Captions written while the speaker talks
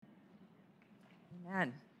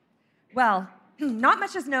Amen. Well, not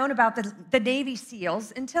much is known about the Navy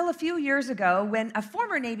SEALs until a few years ago when a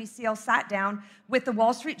former Navy SEAL sat down with the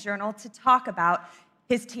Wall Street Journal to talk about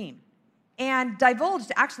his team and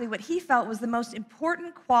divulged actually what he felt was the most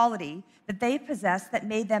important quality that they possessed that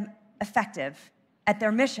made them effective at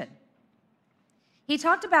their mission. He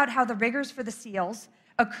talked about how the rigors for the SEALs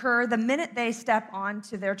occur the minute they step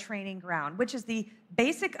onto their training ground, which is the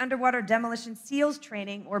Basic Underwater Demolition SEALs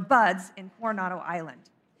Training, or BUDS, in Coronado Island.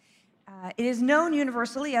 It is known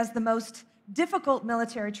universally as the most difficult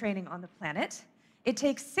military training on the planet. It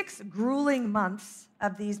takes 6 grueling months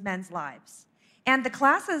of these men's lives. And the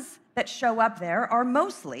classes that show up there are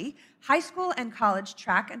mostly high school and college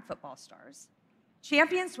track and football stars,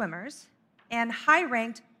 champion swimmers, and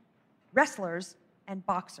high-ranked wrestlers and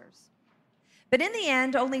boxers. But in the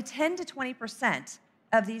end, only 10 to 20%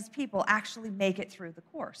 of these people actually make it through the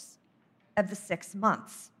course of the 6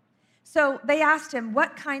 months. So they asked him,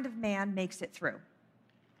 what kind of man makes it through?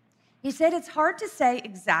 He said, it's hard to say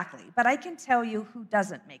exactly, but I can tell you who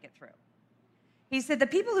doesn't make it through. He said, the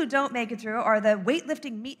people who don't make it through are the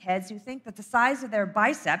weightlifting meatheads who think that the size of their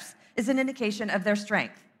biceps is an indication of their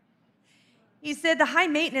strength. He said, the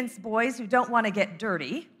high-maintenance boys who don't want to get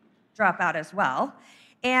dirty drop out as well.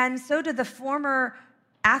 And so do the former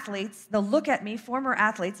athletes, the look-at-me former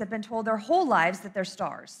athletes have been told their whole lives that they're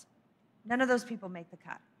stars. None of those people make the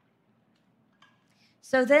cut.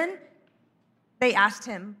 So then they asked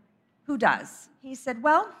him, who does? He said,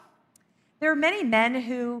 well, there are many men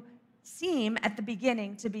who seem at the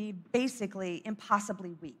beginning to be basically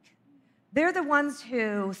impossibly weak. They're the ones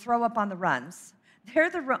who throw up on the runs. They're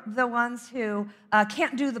the ones who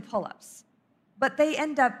can't do the pull-ups, but they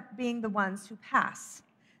end up being the ones who pass.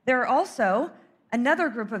 There are also another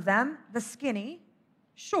group of them, the skinny,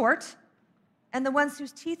 short, and the ones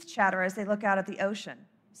whose teeth chatter as they look out at the ocean.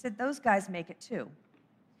 He said those guys make it too.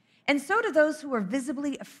 And so do those who are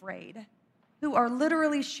visibly afraid, who are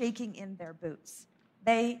literally shaking in their boots.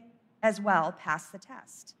 They as well pass the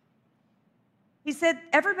test. He said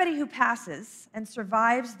everybody who passes and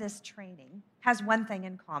survives this training has one thing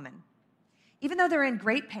in common. Even though they're in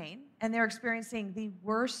great pain and they're experiencing the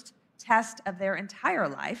worst test of their entire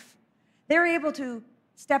life, they're able to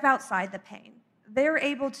step outside the pain. They're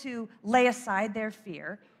able to lay aside their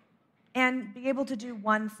fear and be able to do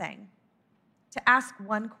one thing, to ask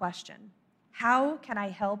one question: how can I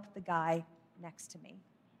help the guy next to me?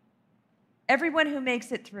 Everyone who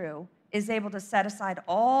makes it through is able to set aside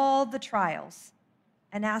all the trials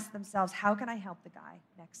and ask themselves, how can I help the guy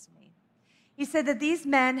next to me? He said that these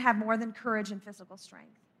men have more than courage and physical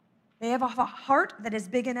strength. They have a heart that is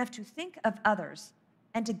big enough to think of others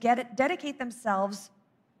and to dedicate themselves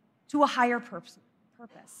to a higher purpose,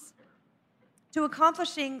 to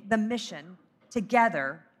accomplishing the mission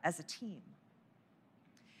together as a team.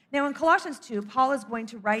 Now, in Colossians 2, Paul is going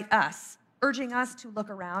to write us, urging us to look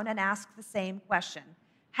around and ask the same question.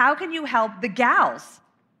 How can you help the gals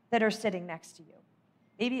that are sitting next to you?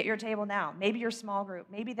 Maybe at your table now, maybe your small group,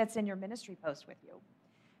 maybe that's in your ministry post with you.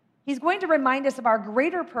 He's going to remind us of our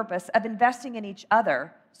greater purpose of investing in each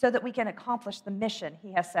other so that we can accomplish the mission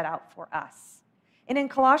he has set out for us. And in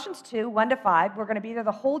Colossians 2, 1-5, we're going to be there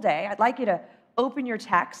the whole day. I'd like you to open your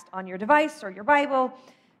text on your device or your Bible,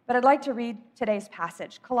 but I'd like to read today's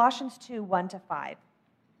passage, Colossians 2, 1-5.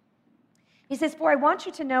 He says, for I want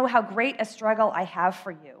you to know how great a struggle I have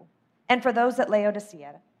for you and for those at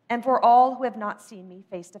Laodicea and for all who have not seen me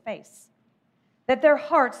face to face, that their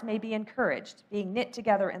hearts may be encouraged, being knit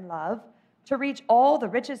together in love, to reach all the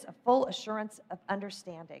riches of full assurance of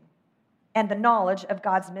understanding and the knowledge of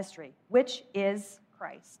God's mystery, which is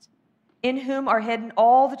Christ, in whom are hidden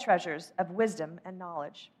all the treasures of wisdom and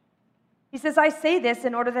knowledge. He says, I say this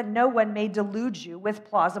in order that no one may delude you with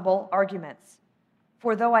plausible arguments.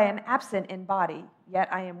 For though I am absent in body, yet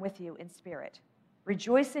I am with you in spirit,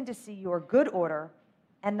 rejoicing to see your good order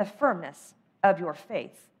and the firmness of your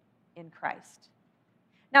faith in Christ.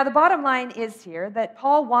 Now, the bottom line is here that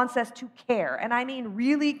Paul wants us to care, and I mean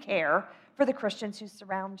really care, for the Christians who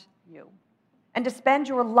surround you, and to spend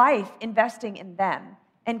your life investing in them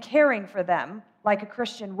and caring for them like a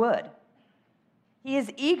Christian would. He was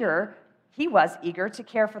eager to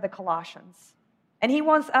care for the Colossians. And he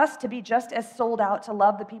wants us to be just as sold out to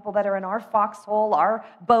love the people that are in our foxhole, our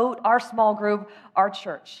boat, our small group, our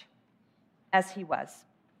church, as he was.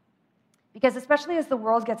 Because especially as the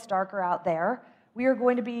world gets darker out there, we are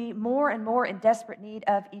going to be more and more in desperate need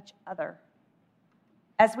of each other.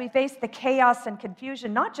 As we face the chaos and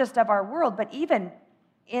confusion, not just of our world, but even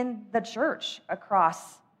in the church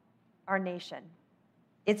across our nation.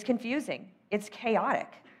 It's confusing, it's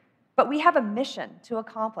chaotic, but we have a mission to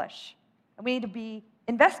accomplish. And we need to be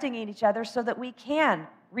investing in each other so that we can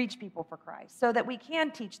reach people for Christ, so that we can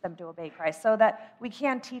teach them to obey Christ, so that we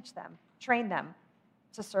can teach them, train them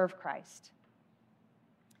to serve Christ.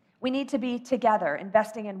 We need to be together,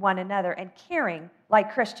 investing in one another and caring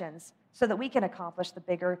like Christians so that we can accomplish the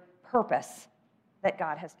bigger purpose that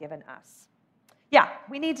God has given us. Yeah,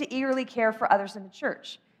 we need to eagerly care for others in the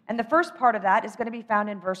church. And the first part of that is going to be found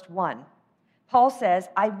in verse 1. Paul says,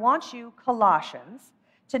 I want you, Colossians,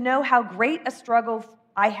 to know how great a struggle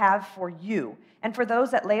I have for you and for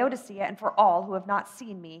those at Laodicea and for all who have not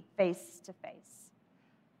seen me face to face.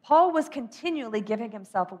 Paul was continually giving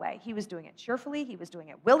himself away. He was doing it cheerfully. He was doing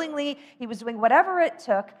it willingly. He was doing whatever it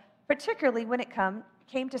took, particularly when it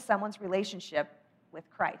came to someone's relationship with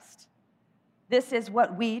Christ. This is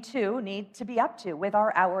what we, too, need to be up to with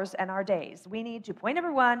our hours and our days. We need to, point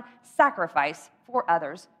number one, sacrifice for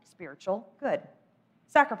others' spiritual good.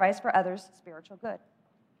 Sacrifice for others' spiritual good.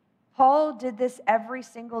 Paul did this every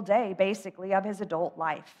single day, basically, of his adult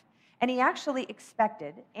life. And he actually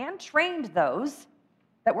expected and trained those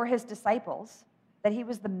that were his disciples, that he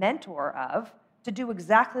was the mentor of, to do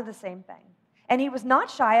exactly the same thing. And he was not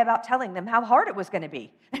shy about telling them how hard it was going to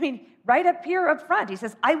be. I mean, right up here up front, he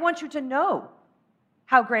says, I want you to know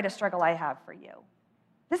how great a struggle I have for you.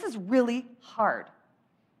 This is really hard.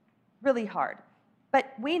 Really hard.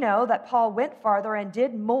 But we know that Paul went farther and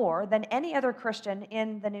did more than any other Christian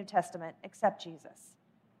in the New Testament except Jesus.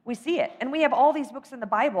 We see it. And we have all these books in the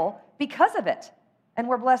Bible because of it. And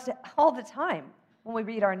we're blessed all the time when we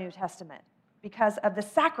read our New Testament because of the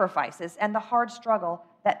sacrifices and the hard struggle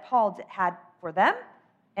that Paul had for them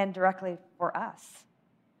and directly for us.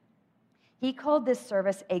 He called this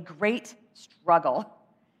service a great struggle.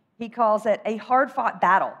 He calls it a hard-fought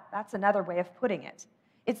battle. That's another way of putting it.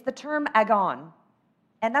 It's the term agon,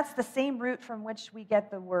 and that's the same root from which we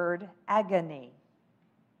get the word agony.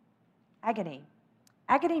 Agony.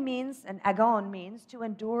 Agony means, and agon means, to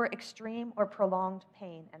endure extreme or prolonged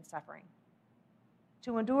pain and suffering.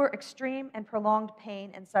 To endure extreme and prolonged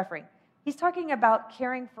pain and suffering. He's talking about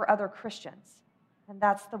caring for other Christians, and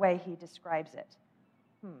that's the way he describes it.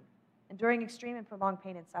 Enduring extreme and prolonged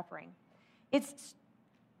pain and suffering. It's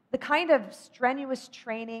the kind of strenuous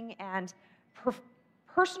training and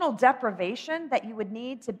personal deprivation that you would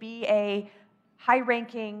need to be a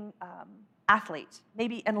high-ranking athlete,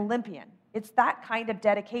 maybe an Olympian. It's that kind of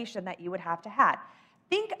dedication that you would have to have.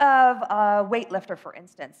 Think of a weightlifter, for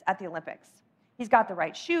instance, at the Olympics. He's got the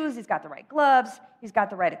right shoes, he's got the right gloves, he's got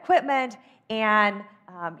the right equipment, and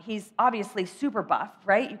he's obviously super buffed,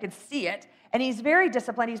 right? You can see it. And he's very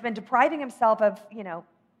disciplined. He's been depriving himself of,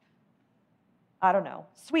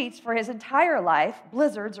 sweets for his entire life,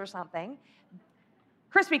 blizzards or something,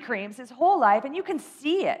 Krispy Kremes his whole life, and you can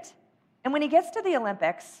see it. And when he gets to the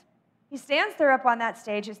Olympics, he stands there up on that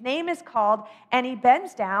stage, his name is called, and he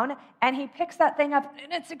bends down, and he picks that thing up,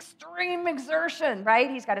 and it's extreme exertion,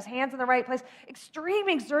 right? He's got his hands in the right place. Extreme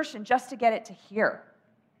exertion just to get it to here.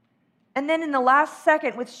 And then in the last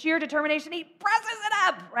second, with sheer determination, he presses it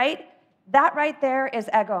up, right? That right there is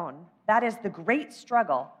agon. That is the great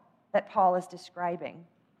struggle that Paul is describing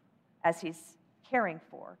as he's caring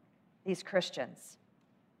for these Christians.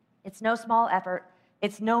 It's no small effort.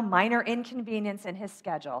 It's no minor inconvenience in his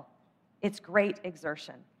schedule. It's great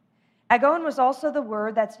exertion. Agon was also the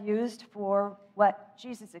word that's used for what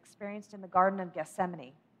Jesus experienced in the Garden of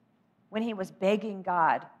Gethsemane when he was begging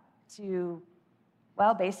God to,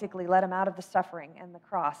 basically let him out of the suffering and the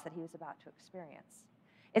cross that he was about to experience.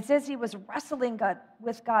 It says he was wrestling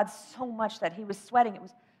with God so much that he was sweating. It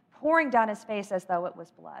was pouring down his face as though it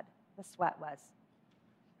was blood. The sweat was.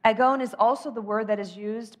 Agon is also the word that is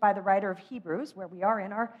used by the writer of Hebrews, where we are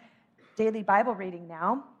in our daily Bible reading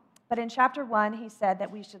now. But in chapter 1, he said that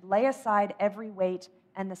we should lay aside every weight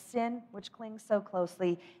and the sin which clings so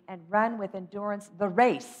closely and run with endurance the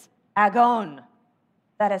race, agon,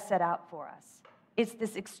 that is set out for us. It's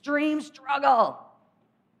this extreme struggle.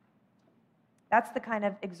 That's the kind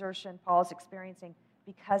of exertion Paul is experiencing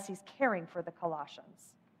because he's caring for the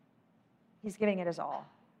Colossians. He's giving it his all.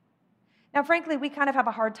 Now, frankly, we kind of have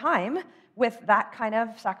a hard time with that kind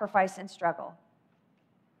of sacrifice and struggle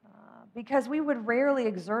because we would rarely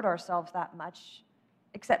exert ourselves that much,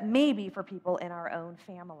 except maybe for people in our own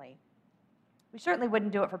family. We certainly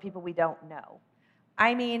wouldn't do it for people we don't know.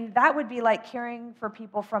 I mean, that would be like caring for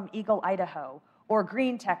people from Eagle, Idaho, or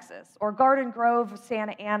Green, Texas, or Garden Grove,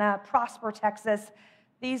 Santa Ana, Prosper, Texas,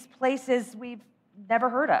 these places we've never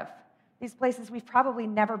heard of, these places we've probably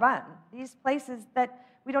never been, these places that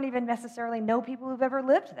we don't even necessarily know people who've ever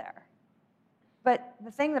lived there. But the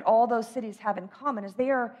thing that all those cities have in common is they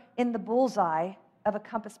are in the bullseye of a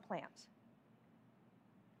compass plant.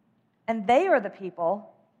 And they are the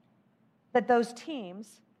people that those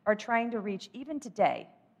teams are trying to reach even today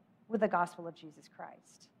with the gospel of Jesus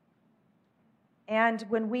Christ. And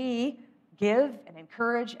when we give and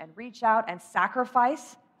encourage and reach out and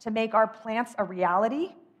sacrifice to make our plants a reality,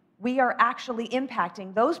 we are actually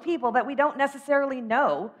impacting those people that we don't necessarily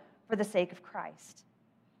know for the sake of Christ.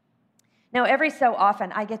 Now, every so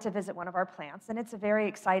often, I get to visit one of our plants, and it's a very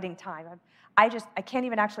exciting time. I can't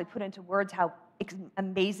even actually put into words how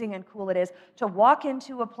amazing and cool it is to walk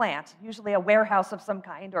into a plant, usually a warehouse of some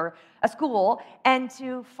kind or a school, and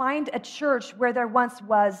to find a church where there once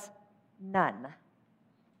was none.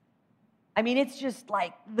 I mean, it's just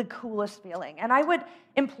like the coolest feeling. And I would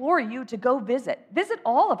implore you to go visit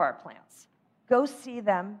all of our plants. Go see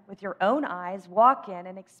them with your own eyes, walk in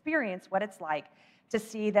and experience what it's like to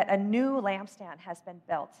see that a new lampstand has been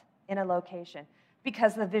built in a location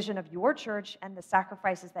because of the vision of your church and the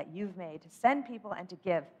sacrifices that you've made to send people and to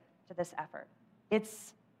give to this effort.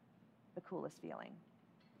 It's the coolest feeling.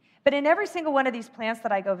 But in every single one of these plants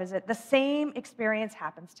that I go visit, the same experience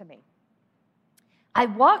happens to me. I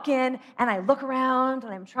walk in and I look around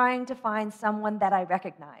and I'm trying to find someone that I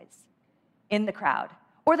recognize in the crowd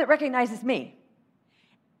or that recognizes me.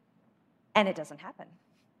 And it doesn't happen.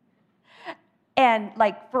 And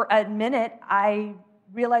like for a minute, I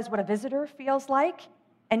realize what a visitor feels like.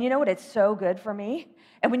 And you know what? It's so good for me.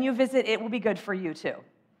 And when you visit, it will be good for you too.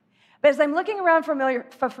 But as I'm looking around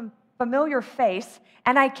for familiar face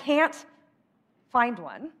and I can't find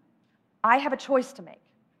one, I have a choice to make.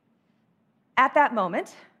 At that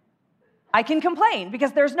moment, I can complain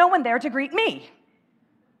because there's no one there to greet me.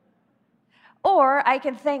 Or I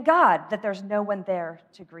can thank God that there's no one there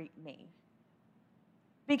to greet me.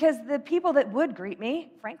 Because the people that would greet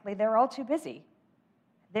me, frankly, they're all too busy.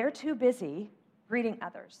 They're too busy greeting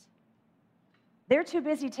others. They're too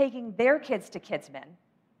busy taking their kids to KidsMin,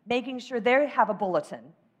 making sure they have a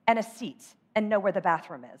bulletin and a seat and know where the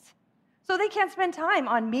bathroom is. So they can't spend time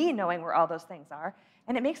on me knowing where all those things are.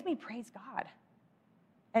 And it makes me praise God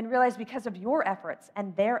and realize because of your efforts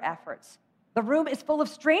and their efforts, the room is full of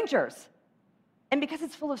strangers. And because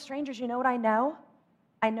it's full of strangers, you know what I know?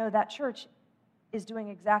 I know that church is doing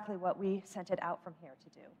exactly what we sent it out from here to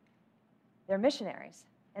do. They're missionaries,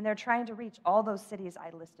 and they're trying to reach all those cities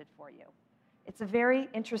I listed for you. It's a very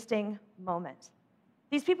interesting moment.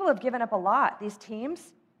 These people have given up a lot. These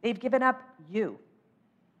teams, they've given up you.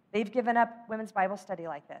 They've given up women's Bible study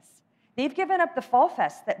like this. They've given up the Fall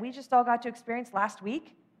Fest that we just all got to experience last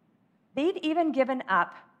week. They've even given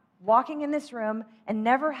up walking in this room and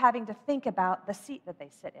never having to think about the seat that they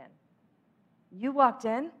sit in. You walked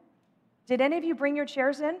in. Did any of you bring your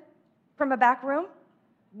chairs in from a back room?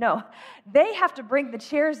 No. They have to bring the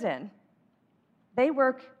chairs in. They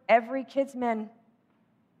work every KidsMin.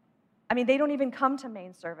 I mean, they don't even come to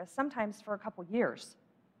main service, sometimes for a couple years,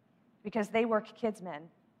 because they work KidsMin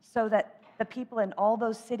so that the people in all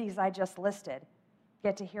those cities I just listed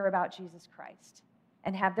get to hear about Jesus Christ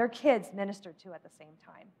and have their kids ministered to at the same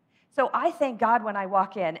time. So I thank God when I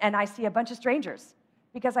walk in and I see a bunch of strangers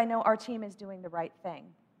because I know our team is doing the right thing.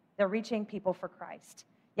 They're reaching people for Christ.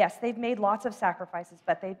 Yes, they've made lots of sacrifices,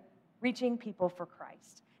 but they're reaching people for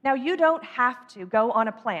Christ. Now, you don't have to go on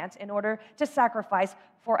a plant in order to sacrifice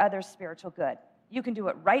for others' spiritual good. You can do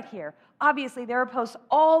it right here. Obviously, there are posts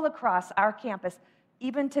all across our campus,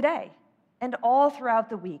 even today, and all throughout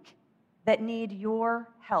the week that need your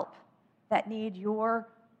help, that need your,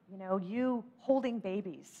 you holding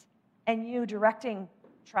babies and you directing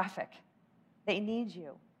traffic. They need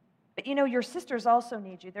you. But your sisters also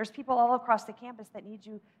need you. There's people all across the campus that need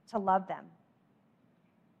you to love them,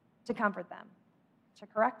 to comfort them, to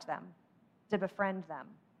correct them, to befriend them.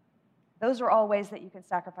 Those are all ways that you can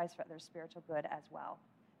sacrifice for their spiritual good as well.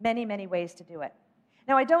 Many, many ways to do it.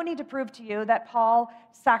 Now, I don't need to prove to you that Paul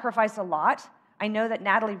sacrificed a lot. I know that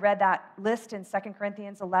Natalie read that list in 2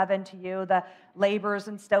 Corinthians 11 to you, the labors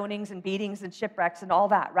and stonings and beatings and shipwrecks and all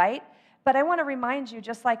that, right? But I want to remind you,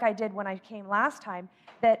 just like I did when I came last time,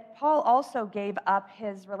 that Paul also gave up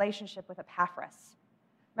his relationship with Epaphras.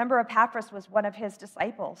 Remember, Epaphras was one of his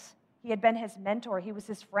disciples. He had been his mentor. He was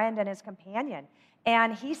his friend and his companion.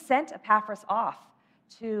 And he sent Epaphras off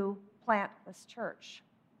to plant this church.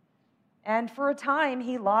 And for a time,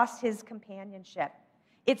 he lost his companionship.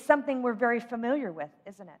 It's something we're very familiar with,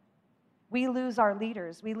 isn't it? We lose our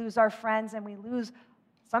leaders, we lose our friends, and we lose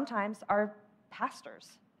sometimes our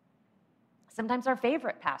pastors. Sometimes our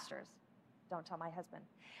favorite pastors. Don't tell my husband.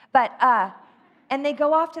 But, and they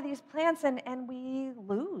go off to these plants and we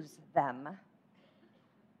lose them.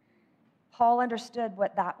 Paul understood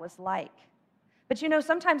what that was like. But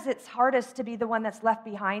sometimes it's hardest to be the one that's left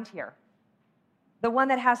behind here. the one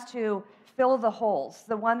that has to fill the holes,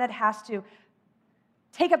 the one that has to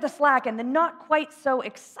take up the slack and the not quite so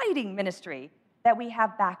exciting ministry that we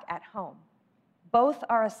have back at home. Both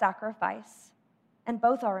are a sacrifice, and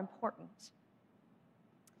both are important.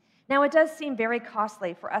 Now, it does seem very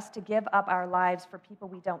costly for us to give up our lives for people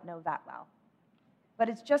we don't know that well. But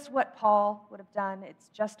it's just what Paul would have done. It's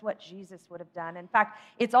just what Jesus would have done. In fact,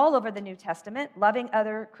 it's all over the New Testament, loving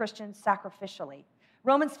other Christians sacrificially.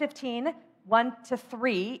 Romans 15,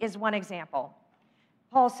 1-3 is one example.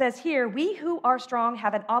 Paul says here, we who are strong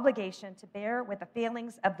have an obligation to bear with the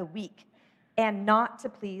failings of the weak and not to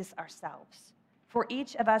please ourselves. For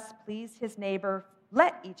each of us please his neighbor,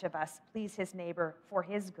 let each of us please his neighbor for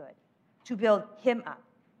his good, to build him up.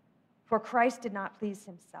 For Christ did not please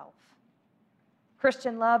himself.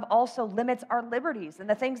 Christian love also limits our liberties and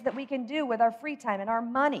the things that we can do with our free time and our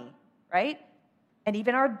money, right? And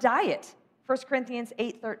even our diet. 1 Corinthians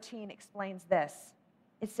 8:13 explains this.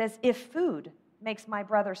 It says, if food makes my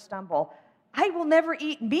brother stumble, I will never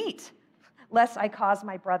eat meat, lest I cause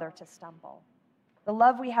my brother to stumble. The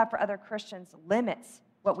love we have for other Christians limits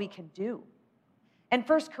what we can do. And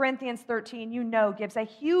 1 Corinthians 13, gives a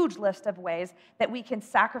huge list of ways that we can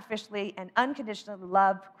sacrificially and unconditionally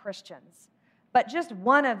love Christians. But just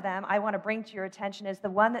one of them I want to bring to your attention is the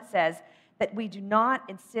one that says that we do not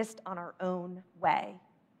insist on our own way.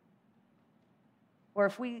 Or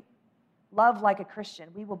if we love like a Christian,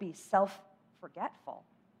 we will be self-forgetful.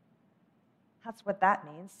 That's what that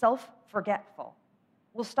means, self-forgetful.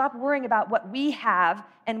 We'll stop worrying about what we have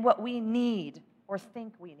and what we need or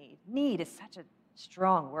think we need. Need is such a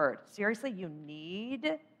strong word. Seriously, you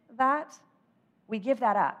need that? We give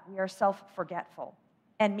that up. We are self-forgetful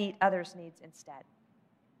and meet others' needs instead.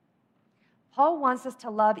 Paul wants us to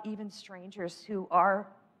love even strangers who are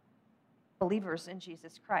believers in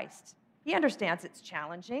Jesus Christ. He understands it's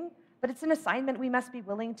challenging, but it's an assignment we must be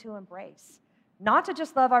willing to embrace. Not to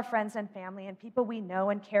just love our friends and family and people we know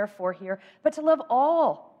and care for here, but to love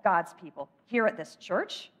all God's people here at this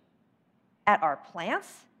church, at our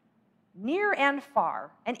plants, near and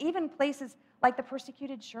far, and even places like the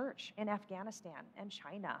persecuted church in Afghanistan and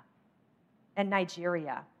China and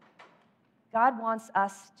Nigeria. God wants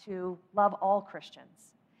us to love all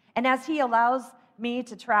Christians. And as he allows me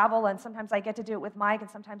to travel, and sometimes I get to do it with Mike and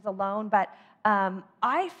sometimes alone, but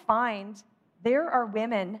I find there are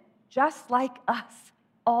women just like us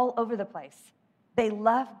all over the place. They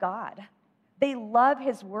love God. They love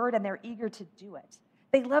his word and they're eager to do it.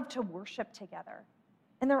 They love to worship together.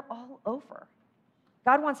 And they're all over.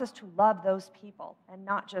 God wants us to love those people and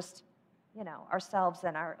not just, ourselves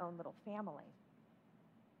and our own little family.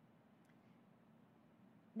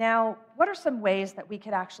 Now, what are some ways that we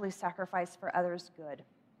could actually sacrifice for others' good?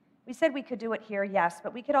 We said we could do it here, yes,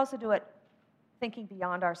 but we could also do it thinking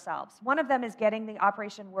beyond ourselves. One of them is getting the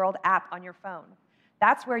Operation World app on your phone.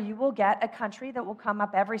 That's where you will get a country that will come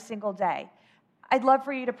up every single day. I'd love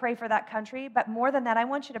for you to pray for that country, but more than that, I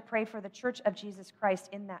want you to pray for the Church of Jesus Christ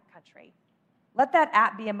in that country. Let that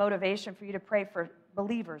app be a motivation for you to pray for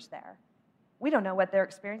believers there. We don't know what they're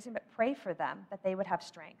experiencing, but pray for them that they would have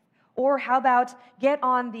strength. Or how about get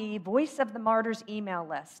on the Voice of the Martyrs email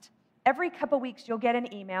list? Every couple weeks, you'll get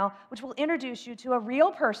an email which will introduce you to a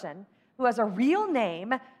real person who has a real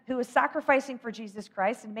name, who is sacrificing for Jesus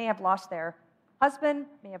Christ and may have lost their husband,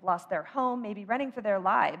 may have lost their home, may be running for their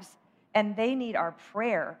lives, and they need our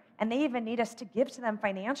prayer, and they even need us to give to them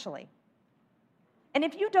financially. And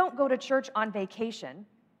if you don't go to church on vacation,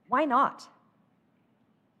 why not?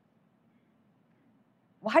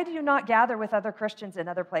 Why do you not gather with other Christians in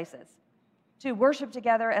other places to worship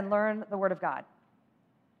together and learn the Word of God?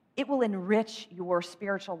 It will enrich your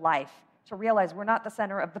spiritual life to realize we're not the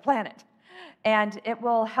center of the planet. And it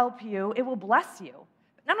will help you, it will bless you.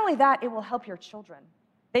 But not only that, it will help your children.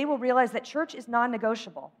 They will realize that church is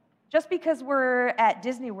non-negotiable. Just because we're at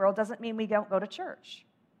Disney World doesn't mean we don't go to church.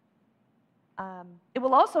 It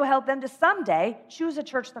will also help them to someday choose a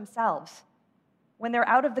church themselves. When they're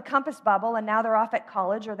out of the Compass bubble and now they're off at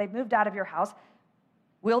college or they've moved out of your house,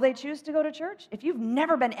 will they choose to go to church? If you've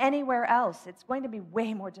never been anywhere else, it's going to be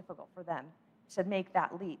way more difficult for them to make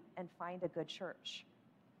that leap and find a good church.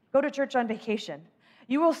 Go to church on vacation.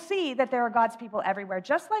 You will see that there are God's people everywhere,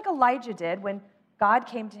 just like Elijah did when God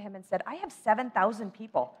came to him and said, I have 7,000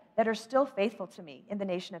 people that are still faithful to me in the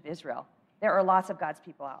nation of Israel. There are lots of God's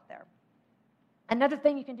people out there. Another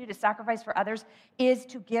thing you can do to sacrifice for others is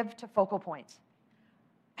to give to Focal Point.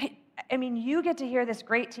 I mean, you get to hear this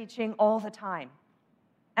great teaching all the time.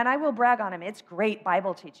 And I will brag on him. It's great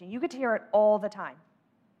Bible teaching. You get to hear it all the time.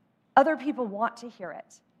 Other people want to hear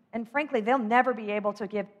it. And frankly, they'll never be able to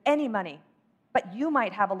give any money. But you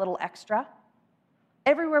might have a little extra.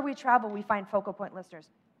 Everywhere we travel, we find Focal Point listeners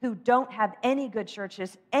who don't have any good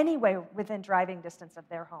churches anywhere within driving distance of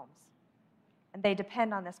their homes. And they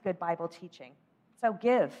depend on this good Bible teaching. So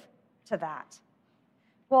give to that.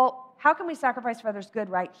 Well, how can we sacrifice for others' good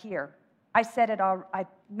right here? I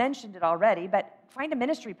mentioned it already, but find a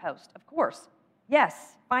ministry post, of course.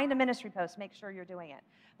 Yes, find a ministry post. Make sure you're doing it.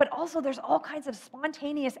 But also, there's all kinds of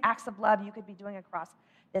spontaneous acts of love you could be doing across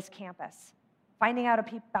this campus. Finding out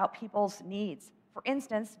about people's needs. For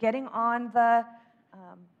instance, getting on the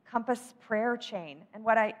Compass prayer chain. And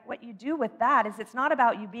what you do with that is it's not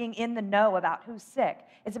about you being in the know about who's sick.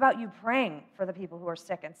 It's about you praying for the people who are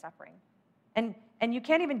sick and suffering. And you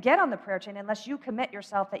can't even get on the prayer chain unless you commit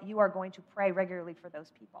yourself that you are going to pray regularly for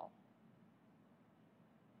those people.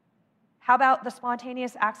 How about the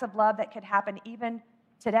spontaneous acts of love that could happen even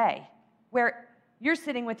today, where you're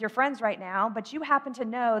sitting with your friends right now, but you happen to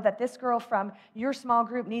know that this girl from your small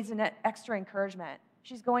group needs an extra encouragement.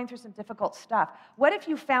 She's going through some difficult stuff. What if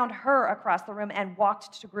you found her across the room and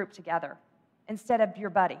walked to group together instead of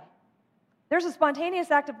your buddy? There's a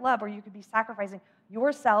spontaneous act of love where you could be sacrificing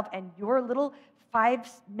yourself and your little 5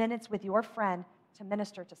 minutes with your friend to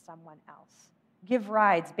minister to someone else. Give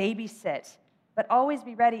rides, babysit, but always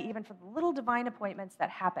be ready even for the little divine appointments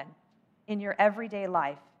that happen in your everyday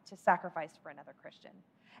life to sacrifice for another Christian.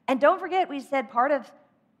 And don't forget, we said part of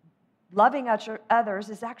loving others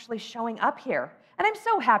is actually showing up here. And I'm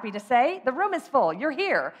so happy to say the room is full. You're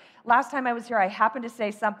here. Last time I was here, I happened to say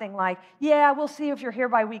something like, yeah, we'll see if you're here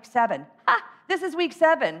by week 7. Ha! This is week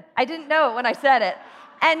 7. I didn't know it when I said it.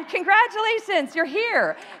 And congratulations, you're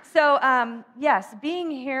here. So yes, being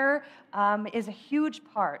here is a huge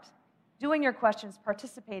part. Doing your questions,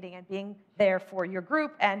 participating, and being there for your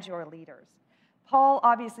group and your leaders. Paul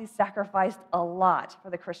obviously sacrificed a lot for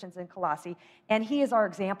the Christians in Colossae, and he is our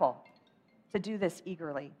example to do this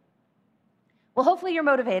eagerly. Well, hopefully you're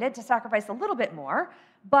motivated to sacrifice a little bit more,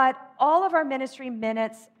 but all of our ministry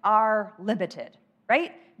minutes are limited,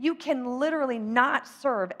 right? You can literally not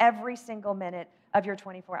serve every single minute of your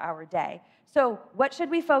 24-hour day. So what should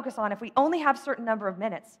we focus on if we only have a certain number of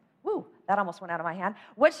minutes? Woo, that almost went out of my hand.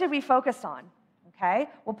 What should we focus on? Okay,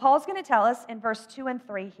 well, Paul's going to tell us in verse 2 and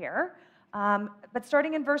 3 here. But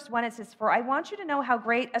starting in verse 1, it says, "For I want you to know how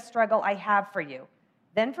great a struggle I have for you."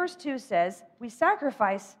 Then verse 2 says, we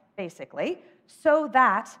sacrifice, basically, so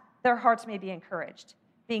that their hearts may be encouraged,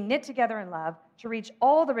 being knit together in love, to reach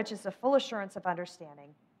all the riches of full assurance of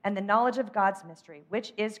understanding and the knowledge of God's mystery,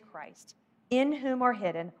 which is Christ, in whom are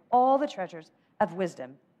hidden all the treasures of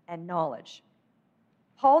wisdom and knowledge.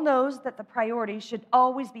 Paul knows that the priority should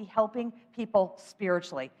always be helping people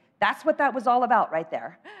spiritually. That's what that was all about right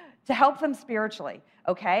there, to help them spiritually,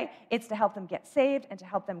 okay? It's to help them get saved and to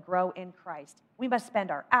help them grow in Christ. We must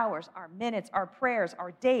spend our hours, our minutes, our prayers,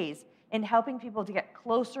 our days in helping people to get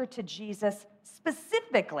closer to Jesus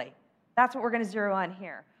specifically. That's what we're going to zero on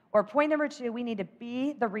here. Or point number 2, we need to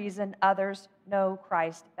be the reason others know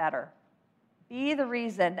Christ better. Be the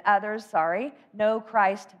reason others, know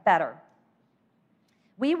Christ better.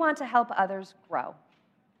 We want to help others grow.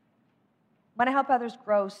 We want to help others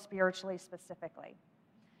grow spiritually specifically.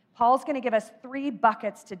 Paul's going to give us 3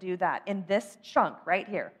 buckets to do that in this chunk right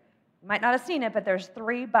here. You might not have seen it, but there's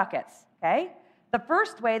 3 buckets, okay? The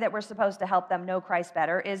first way that we're supposed to help them know Christ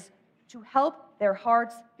better is to help their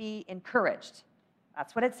hearts be encouraged.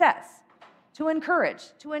 That's what it says. To encourage.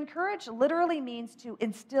 To encourage literally means to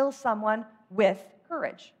instill someone with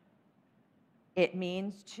courage. It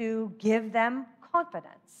means to give them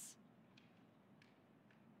confidence.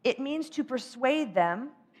 It means to persuade them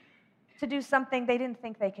to do something they didn't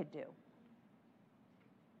think they could do.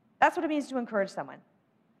 That's what it means to encourage someone.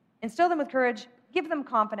 Instill them with courage, give them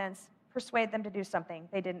confidence, persuade them to do something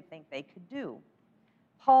they didn't think they could do.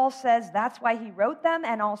 Paul says that's why he wrote them,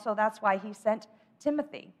 and also that's why he sent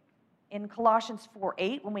Timothy. In Colossians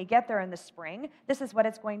 4:8, when we get there in the spring, this is what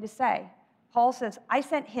it's going to say. Paul says, "I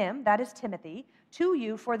sent him," that is Timothy, "to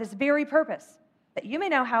you for this very purpose, that you may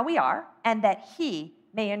know how we are, and that he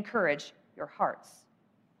may encourage your hearts."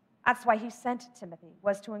 That's why he sent Timothy,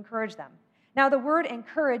 was to encourage them. Now, the word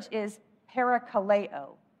encourage is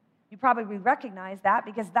parakaleo. You probably recognize that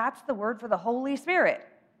because that's the word for the Holy Spirit.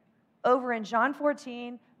 Over in John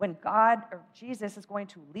 14, when God or Jesus is going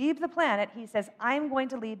to leave the planet, he says, "I'm going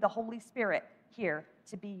to leave the Holy Spirit here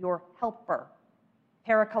to be your helper."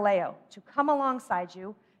 Parakaleo, to come alongside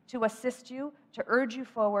you, to assist you, to urge you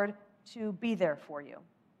forward, to be there for you.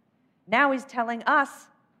 Now he's telling us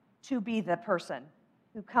to be the person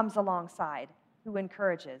who comes alongside, who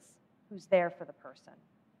encourages, who's there for the person.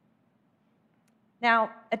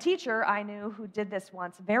 Now, a teacher I knew who did this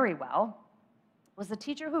once very well was a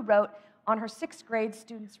teacher who wrote on her 6th grade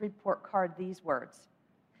student's report card these words.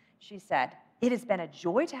 She said, "It has been a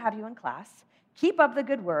joy to have you in class. Keep up the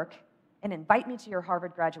good work and invite me to your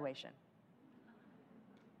Harvard graduation."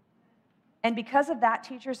 And because of that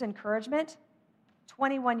teacher's encouragement,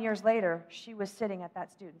 21 years later, she was sitting at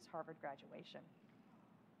that student's Harvard graduation.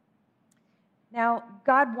 Now,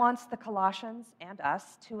 God wants the Colossians and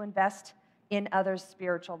us to invest in others'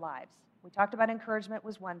 spiritual lives. We talked about encouragement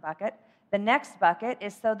was one bucket. The next bucket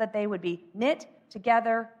is so that they would be knit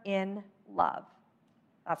together in love.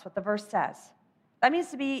 That's what the verse says. That means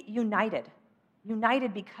to be united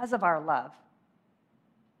because of our love.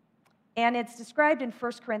 And it's described in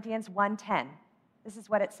 1 Corinthians 1:10. This is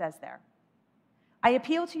what it says there. "I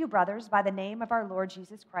appeal to you, brothers, by the name of our Lord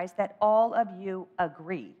Jesus Christ, that all of you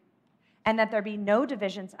agree, and that there be no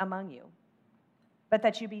divisions among you, but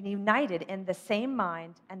that you be united in the same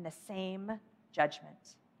mind and the same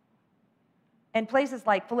judgment." And places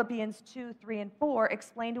like Philippians 2, 3, and 4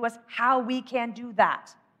 explain to us how we can do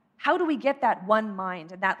that. How do we get that one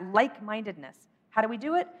mind and that like-mindedness? How do we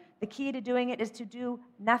do it? The key to doing it is to do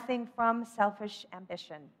nothing from selfish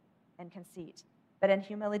ambition and conceit, but in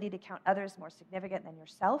humility to count others more significant than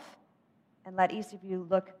yourself, and let each of you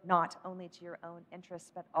look not only to your own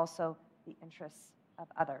interests, but also the interests of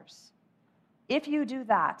others. If you do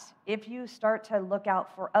that, if you start to look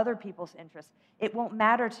out for other people's interests, it won't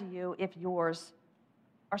matter to you if yours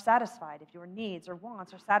are satisfied, if your needs or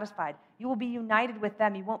wants are satisfied. You will be united with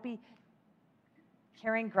them. You won't be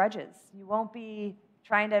carrying grudges. You won't be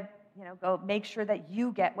trying to, go make sure that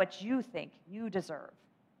you get what you think you deserve.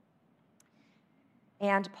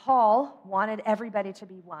 And Paul wanted everybody to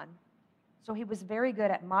be one. So he was very good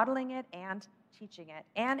at modeling it and teaching it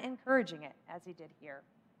and encouraging it, as he did here.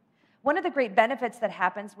 One of the great benefits that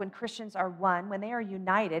happens when Christians are one, when they are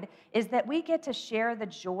united, is that we get to share the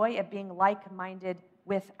joy of being like-minded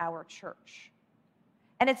with our church.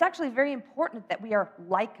 And it's actually very important that we are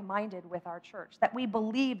like-minded with our church, that we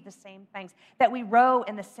believe the same things, that we row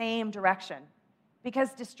in the same direction.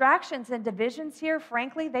 Because distractions and divisions here,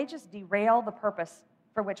 frankly, they just derail the purpose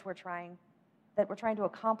for which we're trying to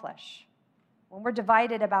accomplish. When we're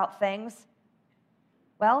divided about things,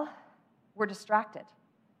 well, we're distracted.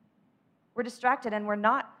 We're distracted and we're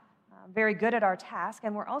not very good at our task,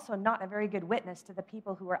 and we're also not a very good witness to the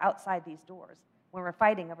people who are outside these doors when we're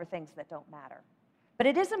fighting over things that don't matter. But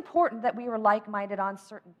it is important that we are like-minded on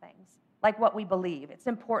certain things, like what we believe. It's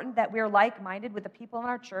important that we are like-minded with the people in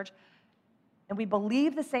our church, and we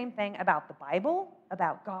believe the same thing about the Bible,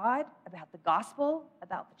 about God, about the gospel,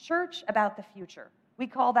 about the church, about the future. We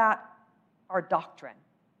call that our doctrine,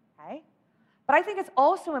 okay? But I think it's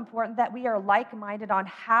also important that we are like-minded on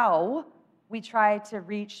how we try to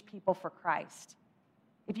reach people for Christ.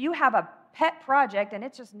 If you have a pet project and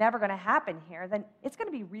it's just never going to happen here, then it's going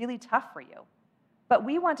to be really tough for you. But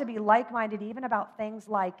we want to be like-minded even about things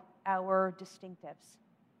like our distinctives,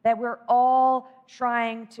 that we're all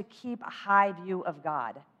trying to keep a high view of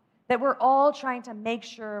God, that we're all trying to make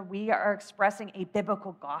sure we are expressing a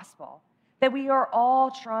biblical gospel, that we are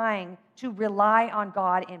all trying to rely on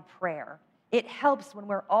God in prayer. It helps when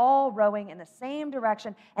we're all rowing in the same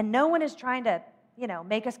direction and no one is trying to,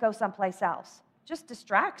 make us go someplace else. Just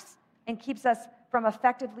distracts and keeps us from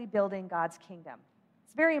effectively building God's kingdom.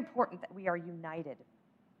 It's very important that we are united.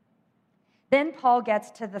 Then Paul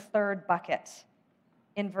gets to the third bucket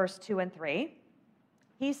in verse 2 and 3.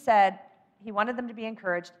 He said he wanted them to be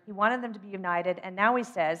encouraged, he wanted them to be united, and now he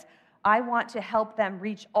says, "I want to help them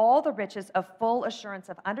reach all the riches of full assurance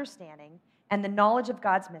of understanding and the knowledge of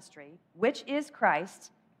God's mystery, which is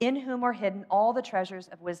Christ, in whom are hidden all the treasures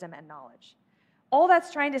of wisdom and knowledge." All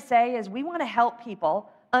that's trying to say is we want to help people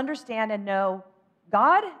understand and know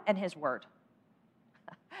God and his word.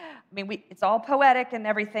 It's all poetic and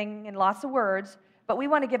everything and lots of words, but we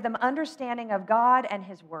want to give them understanding of God and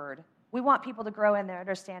his word. We want people to grow in their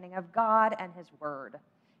understanding of God and his word.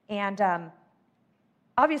 And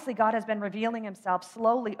obviously, God has been revealing himself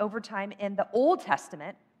slowly over time in the Old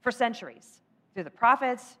Testament for centuries, through the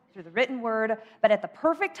prophets, through the written word, but at the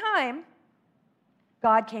perfect time,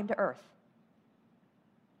 God came to earth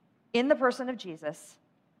in the person of Jesus,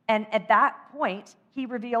 and at that point, he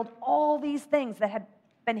revealed all these things that had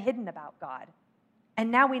been hidden about God. And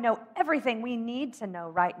now we know everything we need to know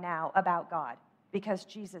right now about God because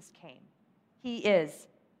Jesus came. He is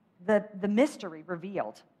the mystery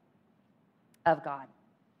revealed of God.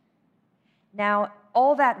 Now,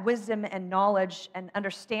 all that wisdom and knowledge and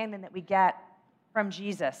understanding that we get from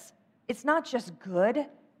Jesus, it's not just good,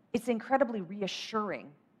 it's incredibly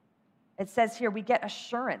reassuring. It says here we get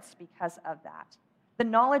assurance because of that. The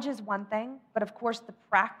knowledge is one thing, but of course the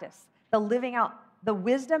practice, the living out The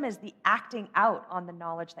wisdom is the acting out on the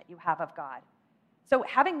knowledge that you have of God. So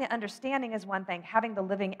having the understanding is one thing, having the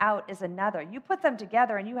living out is another. You put them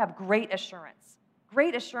together and you have great assurance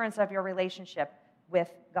of your relationship with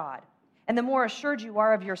God. And the more assured you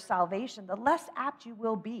are of your salvation, the less apt you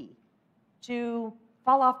will be to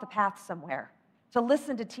fall off the path somewhere, to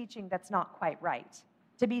listen to teaching that's not quite right,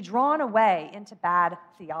 to be drawn away into bad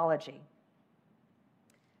theology.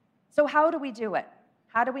 So how do we do it?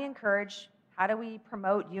 How do we encourage? How do we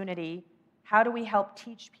promote unity? How do we help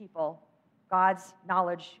teach people God's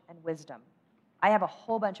knowledge and wisdom? I have a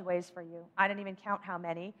whole bunch of ways for you. I didn't even count how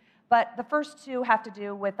many. But the first two have to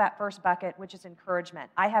do with that first bucket, which is encouragement.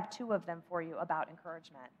 I have two of them for you about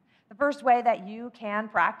encouragement. The first way that you can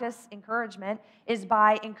practice encouragement is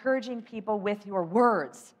by encouraging people with your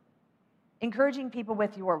words. Encouraging people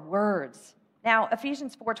with your words. Now,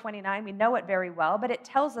 Ephesians 4:29, we know it very well, but it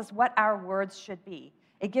tells us what our words should be.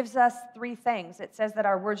 It gives us three things. It says that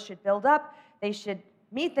our words should build up, they should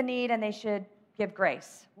meet the need, and they should give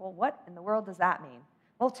grace. Well, what in the world does that mean?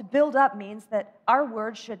 Well, to build up means that our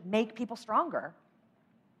words should make people stronger.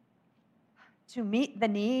 To meet the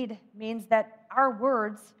need means that our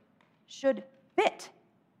words should fit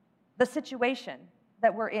the situation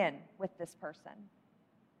that we're in with this person.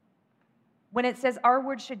 When it says our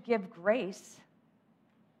words should give grace,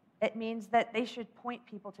 it means that they should point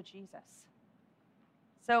people to Jesus.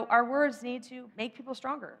 So our words need to make people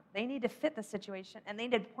stronger. They need to fit the situation, and they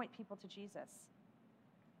need to point people to Jesus.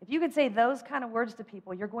 If you could say those kind of words to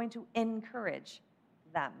people, you're going to encourage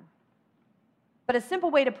them. But a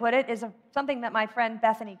simple way to put it is something that my friend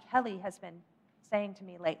Bethany Kelly has been saying to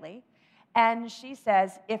me lately. And she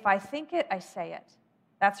says, if I think it, I say it.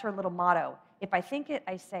 That's her little motto. If I think it,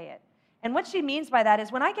 I say it. And what she means by that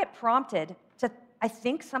is when I get prompted I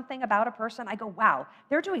think something about a person, I go, wow,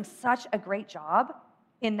 they're doing such a great job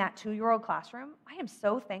in that 2-year-old classroom. I am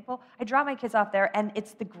so thankful. I drop my kids off there, and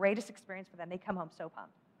it's the greatest experience for them. They come home so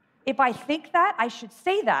pumped. If I think that, I should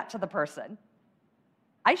say that to the person.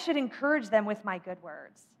 I should encourage them with my good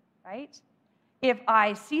words, right? If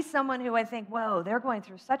I see someone who I think, whoa, they're going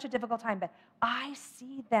through such a difficult time, but I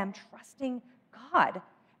see them trusting God,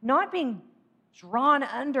 not being drawn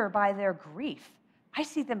under by their grief. I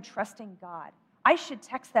see them trusting God. I should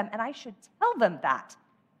text them, and I should tell them that.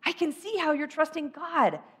 I can see how you're trusting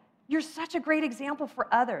God. You're such a great example for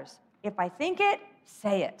others. If I think it,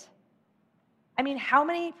 say it. I mean, how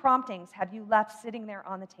many promptings have you left sitting there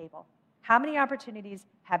on the table? How many opportunities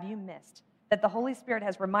have you missed that the Holy Spirit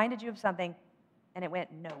has reminded you of something and it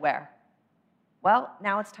went nowhere? Well,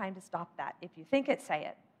 now it's time to stop that. If you think it, say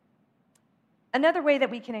it. Another way that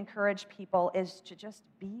we can encourage people is to just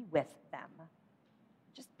be with them.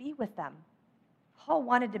 Just be with them. Paul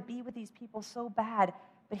wanted to be with these people so bad,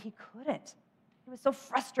 but he couldn't. He was so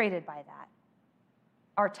frustrated by that.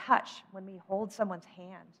 Our touch, when we hold someone's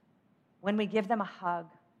hand, when we give them a hug,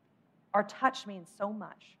 our touch means so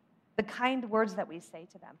much. The kind words that we say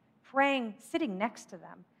to them, praying, sitting next to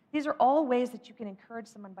them. These are all ways that you can encourage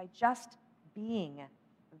someone by just being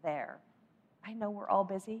there. I know we're all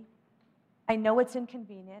busy. I know it's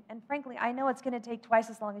inconvenient. And frankly, I know it's going to take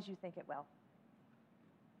twice as long as you think it will.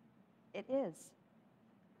 It is.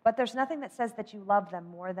 But there's nothing that says that you love them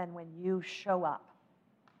more than when you show up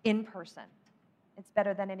in person. It's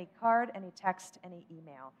better than any card, any text, any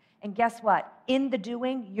email. And guess what? In the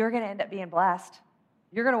doing, you're going to end up being blessed.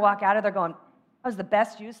 You're going to walk out of there going, that was the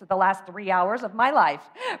best use of the last 3 hours of my life.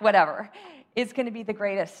 Whatever. It's going to be the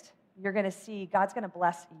greatest. You're going to see God's going to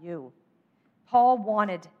bless you. Paul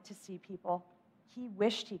wanted to see people. He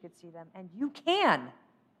wished he could see them, and you can.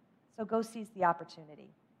 So go seize the opportunity.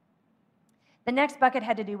 The next bucket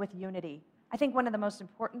had to do with unity. I think one of the most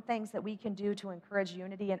important things that we can do to encourage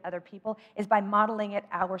unity in other people is by modeling it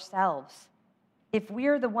ourselves. If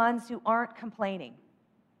we're the ones who aren't complaining,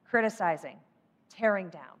 criticizing, tearing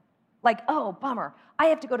down, like, oh, bummer, I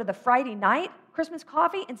have to go to the Friday night Christmas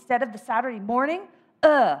coffee instead of the Saturday morning,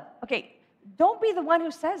 okay, don't be the one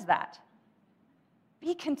who says that.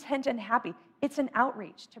 Be content and happy. It's an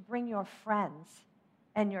outreach to bring your friends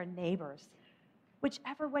and your neighbors,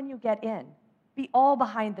 whichever one you get in. Be all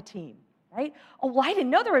behind the team, right? Oh, well, I didn't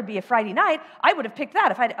know there would be a Friday night. I would have picked that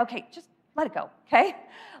if okay, just let it go, okay?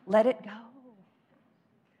 Let it go.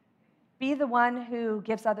 Be the one who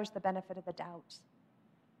gives others the benefit of the doubt.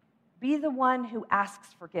 Be the one who asks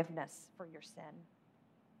forgiveness for your sin.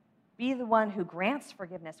 Be the one who grants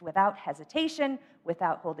forgiveness without hesitation,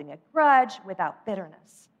 without holding a grudge, without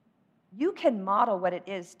bitterness. You can model what it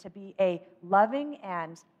is to be a loving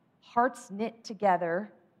and hearts knit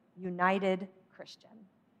together, united Christian,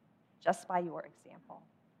 just by your example.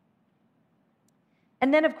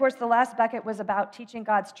 And then, of course, the last bucket was about teaching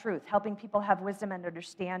God's truth, helping people have wisdom and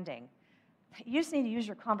understanding. You just need to use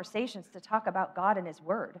your conversations to talk about God and His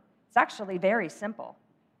Word. It's actually very simple.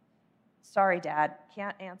 Sorry, Dad,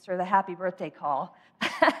 can't answer the happy birthday call.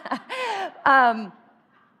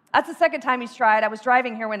 That's the second time he's tried. I was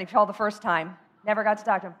driving here when he called the first time. Never got to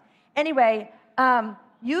talk to him. Anyway,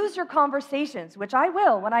 use your conversations, which I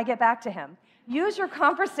will when I get back to him. Use your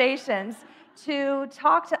conversations to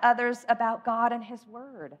talk to others about God and His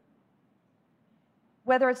Word.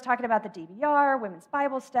 Whether it's talking about the DBR, women's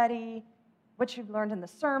Bible study, what you've learned in the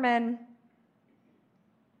sermon,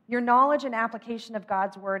 your knowledge and application of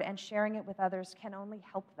God's Word and sharing it with others can only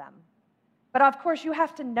help them. But of course, you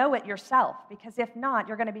have to know it yourself, because if not,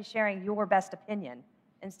 you're going to be sharing your best opinion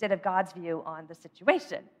instead of God's view on the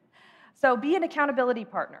situation. So be an accountability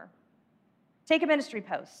partner. Take a ministry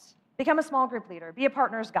post. Become a small group leader. Be a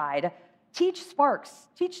partner's guide. Teach Sparks.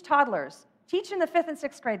 Teach toddlers. Teach in the 5th and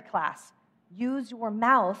 6th grade class. Use your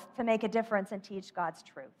mouth to make a difference and teach God's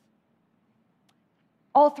truth.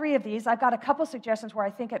 All three of these, I've got a couple suggestions where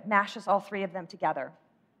I think it mashes all three of them together.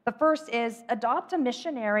 The first is adopt a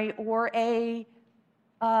missionary or a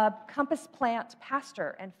Compass Plant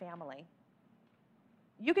pastor and family.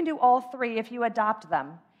 You can do all three if you adopt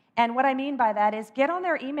them. And what I mean by that is get on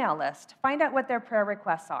their email list, find out what their prayer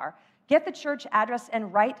requests are, get the church address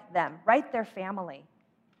and write them, write their family.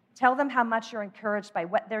 Tell them how much you're encouraged by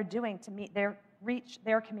what they're doing to reach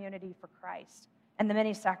their community for Christ and the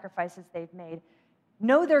many sacrifices they've made.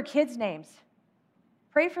 Know their kids' names.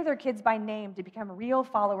 Pray for their kids by name to become real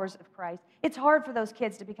followers of Christ. It's hard for those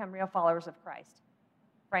kids to become real followers of Christ.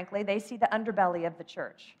 Frankly, they see the underbelly of the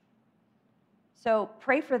church. So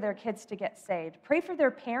pray for their kids to get saved. Pray for their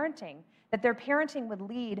parenting, that their parenting would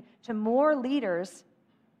lead to more leaders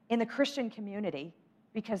in the Christian community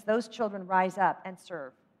because those children rise up and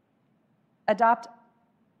serve. Adopt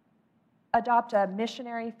a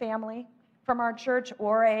missionary family from our church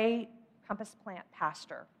or a Compass Plant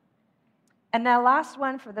pastor. And the last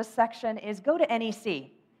one for this section is go to NEC. If you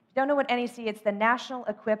don't know what NEC is, it's the National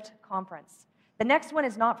Equipped Conference. The next one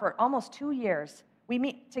is not for almost 2 years. We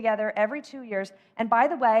meet together every 2 years. And by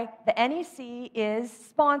the way, the NEC is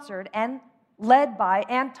sponsored and led by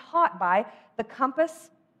and taught by the Compass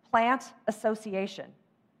Plant Association.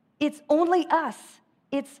 It's only us.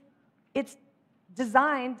 It's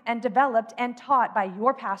designed and developed and taught by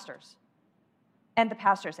your pastors. And the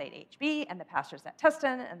pastors at HB, and the pastors at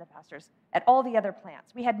Tustin, and the pastors at all the other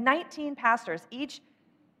plants. We had 19 pastors, each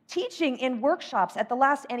teaching in workshops at the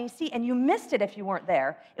last NEC, and you missed it if you weren't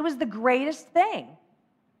there. It was the greatest thing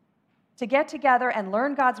to get together and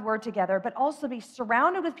learn God's Word together, but also be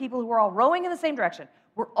surrounded with people who are all rowing in the same direction.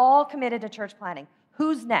 We're all committed to church planting.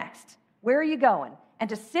 Who's next? Where are you going? And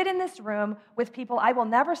to sit in this room with people I will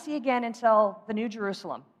never see again until the New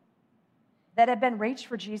Jerusalem, that have been reached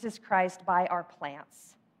for Jesus Christ by our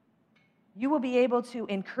plants. You will be able to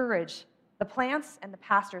encourage the plants and the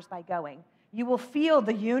pastors by going. You will feel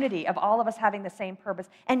the unity of all of us having the same purpose,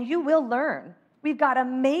 and you will learn. We've got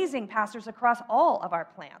amazing pastors across all of our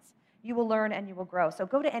plants. You will learn and you will grow. So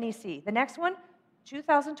go to NEC. The next one,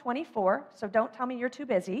 2024, so don't tell me you're too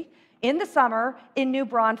busy, in the summer in New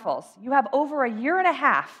Braunfels. You have over a year and a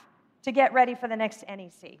half to get ready for the next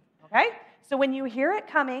NEC, okay? So when you hear it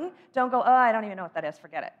coming, don't go, oh, I don't even know what that is,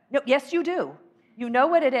 forget it. No, yes, you do. You know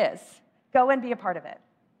what it is. Go and be a part of it.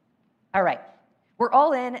 All right, we're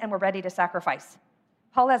all in and we're ready to sacrifice.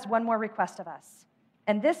 Paul has one more request of us.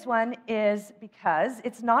 And this one is because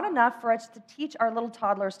it's not enough for us to teach our little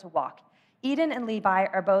toddlers to walk. Eden and Levi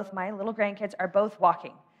are both, my little grandkids, are both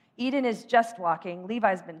walking. Eden is just walking.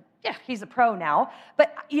 Levi's been, he's a pro now.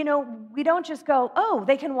 But, we don't just go, oh,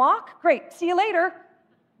 they can walk? Great, see you later,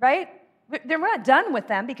 right? We're not done with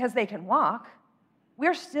them because they can walk.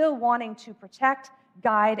 We're still wanting to protect,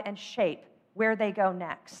 guide, and shape where they go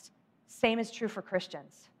next. Same is true for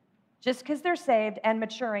Christians. Just because they're saved and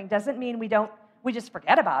maturing doesn't mean we just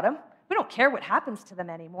forget about them. We don't care what happens to them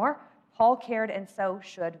anymore. Paul cared, and so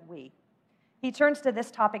should we. He turns to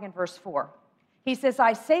this topic in verse 4. He says,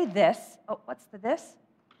 I say this. Oh, what's the this?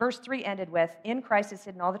 Verse 3 ended with, in Christ is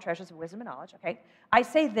hidden all the treasures of wisdom and knowledge. Okay. I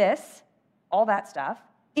say this, all that stuff,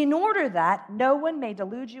 in order that no one may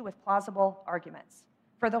delude you with plausible arguments.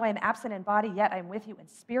 For though I am absent in body, yet I am with you in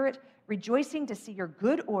spirit, rejoicing to see your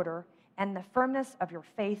good order and the firmness of your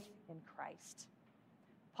faith in Christ.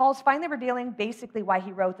 Paul's finally revealing basically why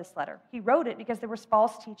he wrote this letter. He wrote it because there was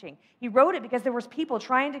false teaching. He wrote it because there was people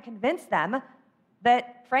trying to convince them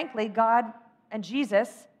that, frankly, God and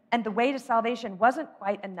Jesus and the way to salvation wasn't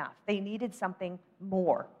quite enough. They needed something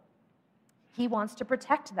more. He wants to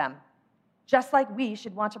protect them, just like we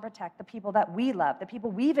should want to protect the people that we love, the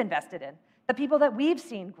people we've invested in, the people that we've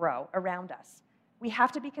seen grow around us. We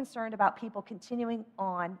have to be concerned about people continuing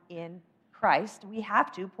on in Christ. We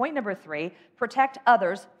have to, point number 3, protect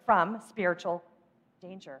others from spiritual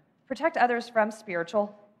danger. Protect others from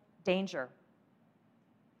spiritual danger.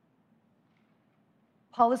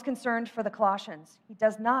 Paul is concerned for the Colossians. He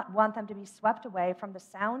does not want them to be swept away from the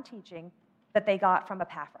sound teaching that they got from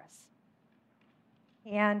Epaphras.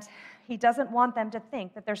 And he doesn't want them to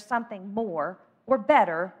think that there's something more or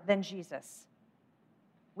better than Jesus.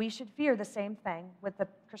 We should fear the same thing with the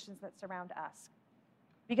Christians that surround us.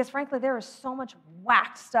 Because frankly, there is so much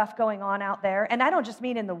whacked stuff going on out there. And I don't just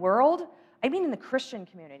mean in the world, I mean in the Christian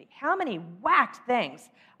community. How many whacked things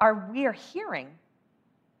we are hearing?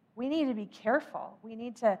 We need to be careful. We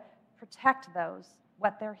need to protect those,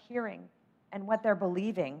 what they're hearing and what they're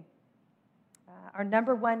believing. Our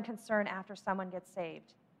number one concern after someone gets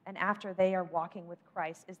saved and after they are walking with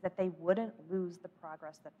Christ is that they wouldn't lose the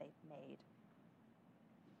progress that they've made.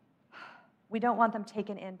 We don't want them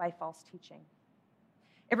taken in by false teaching.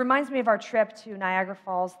 It reminds me of our trip to Niagara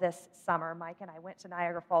Falls this summer. Mike and I went to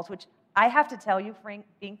Niagara Falls, which I have to tell you,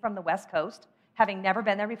 being from the West Coast, having never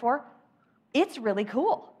been there before, it's really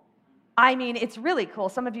cool. I mean, it's really cool.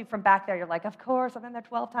 Some of you from back there, you're like, of course, I've been there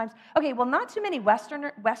 12 times. Okay, well, not too many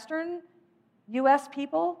Western U.S.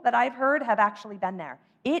 people that I've heard have actually been there.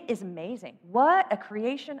 It is amazing. What a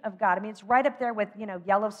creation of God. I mean, it's right up there with,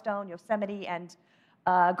 Yellowstone, Yosemite, and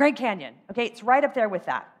Grand Canyon. Okay, it's right up there with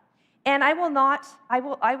that. And I will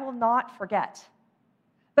not forget.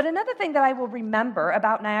 But another thing that I will remember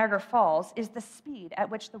about Niagara Falls is the speed at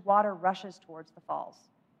which the water rushes towards the falls.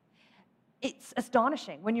 It's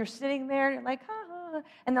astonishing. When you're sitting there, you're like,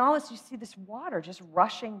 and then all of a sudden you see this water just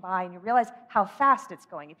rushing by, and you realize how fast it's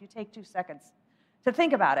going if you take 2 seconds to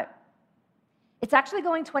think about it. It's actually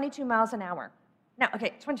going 22 miles an hour. Now,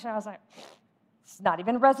 okay, 22 miles an hour. It's not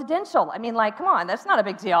even residential. I mean, come on, that's not a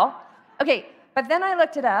big deal. Okay, but then I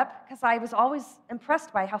looked it up, because I was always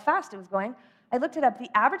impressed by how fast it was going. I looked it up. The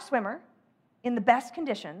average swimmer, in the best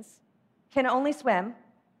conditions, can only swim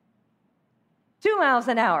 2 miles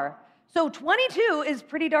an hour. So 22 is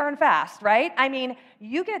pretty darn fast, right? I mean,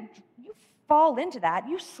 you fall into that,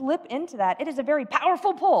 you slip into that. It is a very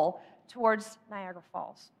powerful pull towards Niagara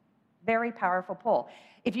Falls. Very powerful pull.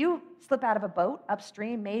 If you slip out of a boat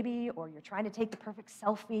upstream maybe, or you're trying to take the perfect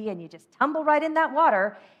selfie and you just tumble right in that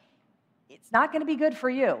water, it's not going to be good for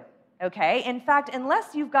you, okay? In fact,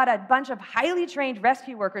 unless you've got a bunch of highly trained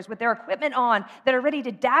rescue workers with their equipment on that are ready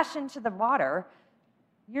to dash into the water,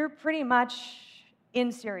 you're pretty much in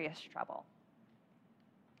serious trouble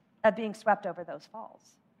of being swept over those falls.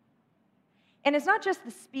 And it's not just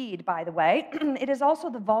the speed, by the way, it is also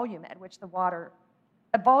the volume at which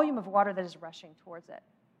a volume of water that is rushing towards it.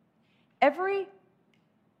 Every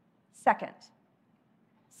second,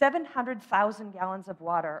 700,000 gallons of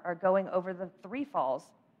water are going over the 3 falls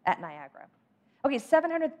at Niagara. Okay,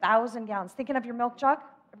 700,000 gallons. Thinking of your milk jug?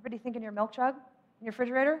 Everybody thinking your milk jug in your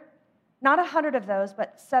refrigerator? Not 100 of those,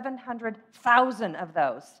 but 700,000 of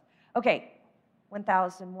those. Okay,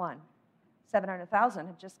 1,001. 700,000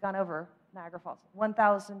 have just gone over Niagara Falls.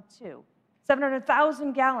 1,002.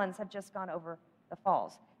 700,000 gallons have just gone over the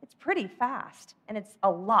falls. It's pretty fast, and it's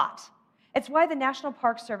a lot. It's why the National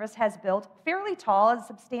Park Service has built fairly tall and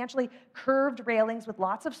substantially curved railings with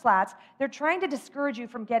lots of slats. They're trying to discourage you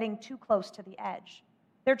from getting too close to the edge.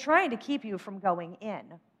 They're trying to keep you from going in.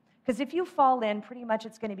 Because if you fall in, pretty much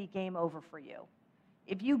it's going to be game over for you.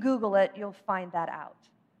 If you Google it, you'll find that out,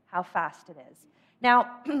 how fast it is.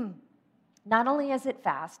 Now, not only is it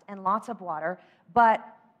fast and lots of water, but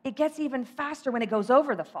it gets even faster when it goes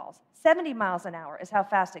over the falls. 70 miles an hour is how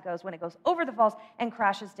fast it goes when it goes over the falls and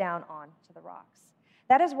crashes down onto the rocks.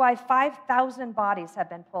 That is why 5,000 bodies have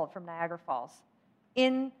been pulled from Niagara Falls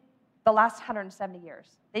in the last 170 years.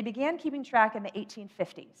 They began keeping track in the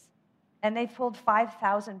 1850s, and they've pulled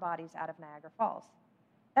 5,000 bodies out of Niagara Falls.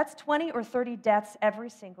 That's 20 or 30 deaths every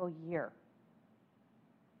single year.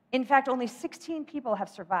 In fact, only 16 people have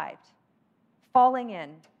survived falling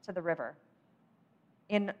into the river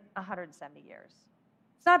in 170 years.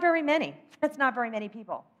 It's not very many. It's not very many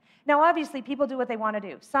people. Now, obviously, people do what they want to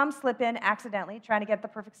do. Some slip in accidentally, trying to get the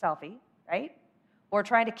perfect selfie, right? Or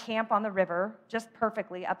trying to camp on the river just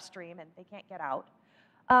perfectly upstream, and they can't get out.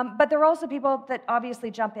 But there are also people that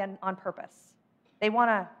obviously jump in on purpose. They want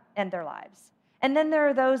to end their lives. And then there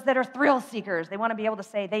are those that are thrill seekers. They want to be able to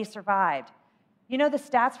say they survived. You know, the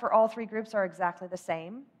stats for all 3 groups are exactly the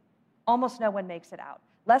same. Almost no one makes it out.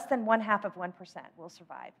 Less than 0.5% will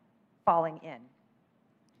survive falling in.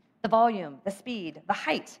 The volume, the speed, the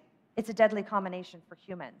height, it's a deadly combination for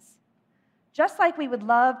humans. Just like we would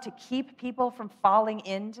love to keep people from falling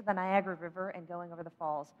into the Niagara River and going over the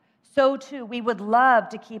falls, so too we would love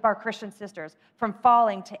to keep our Christian sisters from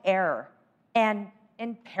falling to error and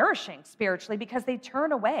perishing spiritually because they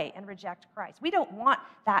turn away and reject Christ. We don't want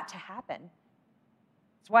that to happen.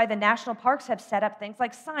 That's why the national parks have set up things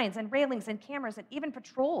like signs and railings and cameras and even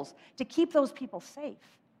patrols to keep those people safe.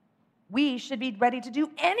 We should be ready to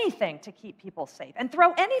do anything to keep people safe and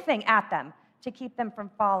throw anything at them to keep them from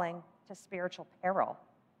falling to spiritual peril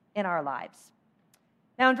in our lives.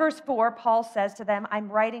 Now, in verse 4, Paul says to them,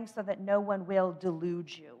 I'm writing so that no one will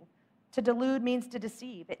delude you. To delude means to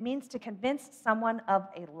deceive. It means to convince someone of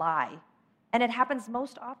a lie. And it happens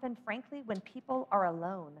most often, frankly, when people are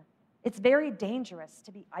alone. It's very dangerous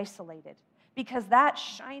to be isolated because that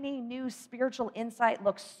shiny new spiritual insight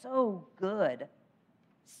looks so good.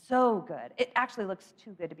 So good. It actually looks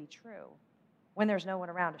too good to be true when there's no one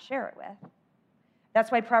around to share it with.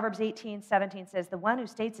 That's why Proverbs 18:17 says, the one who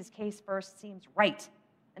states his case first seems right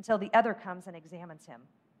until the other comes and examines him.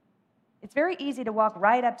 It's very easy to walk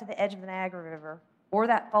right up to the edge of the Niagara River or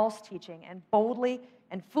that false teaching and boldly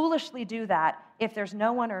and foolishly do that if there's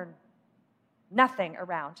no one or nothing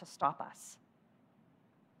around to stop us.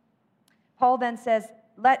 Paul then says,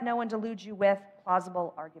 let no one delude you with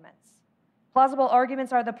plausible arguments. Plausible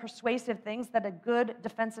arguments are the persuasive things that a good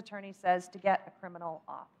defense attorney says to get a criminal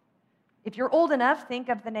off. If you're old enough, think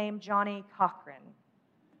of the name Johnny Cochran.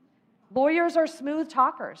 Lawyers are smooth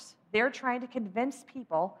talkers. They're trying to convince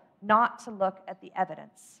people not to look at the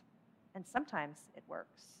evidence. And sometimes it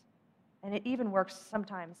works. And it even works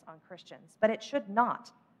sometimes on Christians. But it should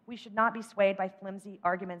not. We should not be swayed by flimsy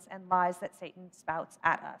arguments and lies that Satan spouts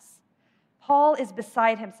at us. Paul is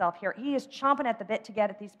beside himself here. He is chomping at the bit to get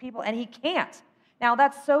at these people, and he can't. Now,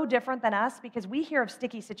 that's so different than us because we hear of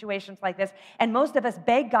sticky situations like this, and most of us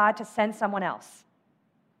beg God to send someone else.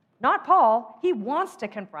 Not Paul. He wants to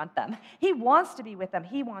confront them. He wants to be with them.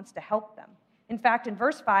 He wants to help them. In fact, in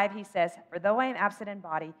verse 5, he says, for though I am absent in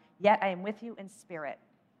body, yet I am with you in spirit.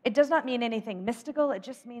 It does not mean anything mystical. It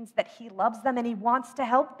just means that he loves them and he wants to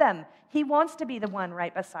help them. He wants to be the one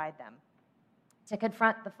right beside them to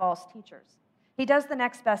confront the false teachers. He does the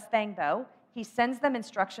next best thing, though. He sends them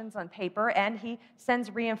instructions on paper, and he sends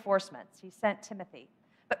reinforcements. He sent Timothy.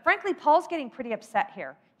 But frankly, Paul's getting pretty upset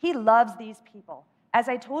here. He loves these people. As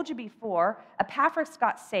I told you before, Epaphras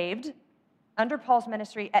got saved under Paul's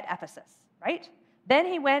ministry at Ephesus, right? Then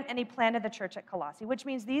he went and he planted the church at Colossae, which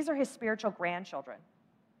means these are his spiritual grandchildren.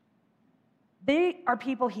 They are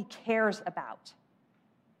people he cares about.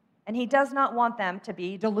 And he does not want them to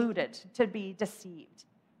be deluded, to be deceived.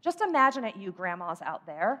 Just imagine it, you grandmas out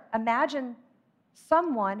there. Imagine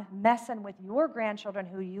someone messing with your grandchildren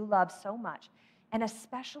who you love so much. And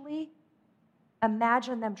especially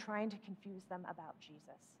imagine them trying to confuse them about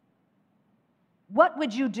Jesus. What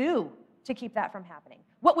would you do to keep that from happening?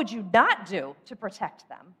 What would you not do to protect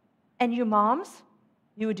them? And you moms,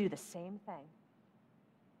 you would do the same thing.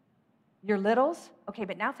 Your littles, okay,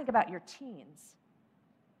 but now think about your teens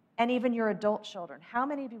and even your adult children. How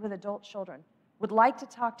many of you with adult children would like to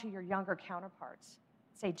talk to your younger counterparts?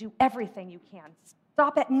 Say, do everything you can.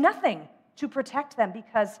 Stop at nothing to protect them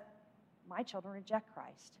because my children reject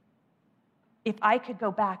Christ. If I could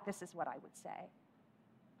go back, this is what I would say.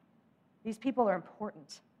 These people are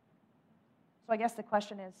important. So I guess the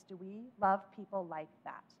question is, do we love people like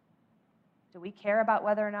that? Do we care about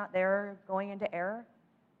whether or not they're going into error?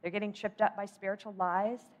 They're getting tripped up by spiritual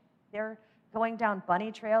lies. They're going down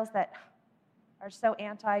bunny trails that are so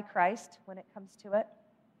anti-Christ when it comes to it.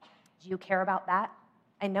 Do you care about that?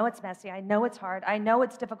 I know it's messy. I know it's hard. I know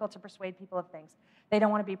it's difficult to persuade people of things they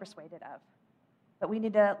don't want to be persuaded of. But we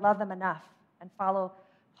need to love them enough and follow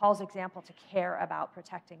Paul's example to care about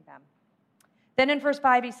protecting them. Then in verse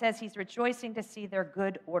 5, he says he's rejoicing to see their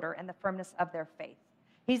good order and the firmness of their faith.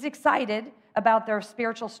 He's excited about their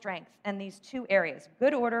spiritual strength in these two areas,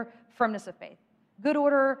 good order, firmness of faith. Good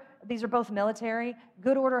order, these are both military.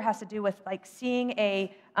 Good order has to do with like seeing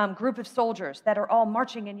a group of soldiers that are all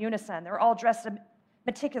marching in unison. They're all dressed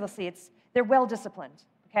meticulously. They're well-disciplined,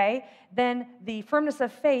 okay? Then the firmness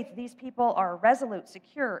of faith, these people are resolute,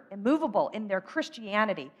 secure, immovable in their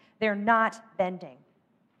Christianity. They're not bending.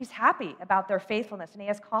 He's happy about their faithfulness, and he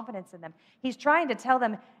has confidence in them. He's trying to tell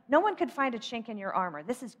them, no one could find a chink in your armor.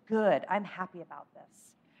 This is good. I'm happy about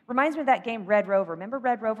this. Reminds me of that game Red Rover. Remember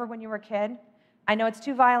Red Rover when you were a kid? I know it's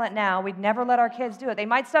too violent now. We'd never let our kids do it. They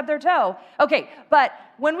might stub their toe. Okay, but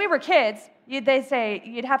when we were kids, they'd say,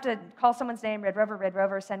 you'd have to call someone's name, Red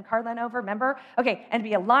Rover, send Carlin over, remember? Okay, and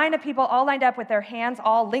be a line of people all lined up with their hands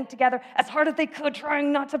all linked together as hard as they could,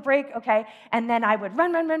 trying not to break, okay? And then I would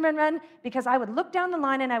run, because I would look down the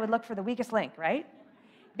line and I would look for the weakest link, right?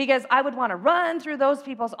 Because I would want to run through those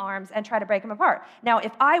people's arms and try to break them apart. Now,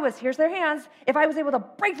 here's their hands, if I was able to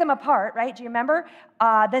break them apart, right, do you remember?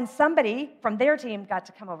 Then somebody from their team got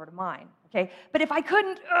to come over to mine, okay? But if I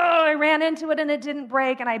couldn't, I ran into it and it didn't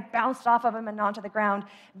break and I bounced off of them and onto the ground,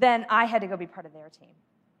 then I had to go be part of their team.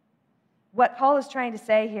 What Paul is trying to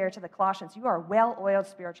say here to the Colossians, you are a well-oiled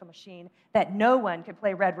spiritual machine that no one could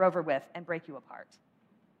play Red Rover with and break you apart.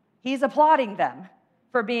 He's applauding them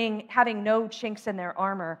for having no chinks in their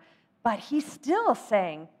armor, but he's still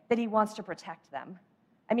saying that he wants to protect them.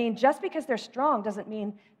 I mean, just because they're strong doesn't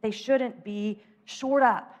mean they shouldn't be shored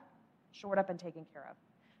up and taken care of.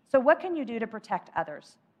 So what can you do to protect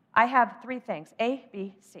others? I have 3 things, A,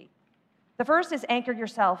 B, C. The first is anchor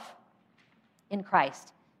yourself in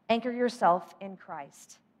Christ. Anchor yourself in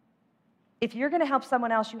Christ. If you're going to help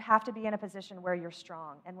someone else, you have to be in a position where you're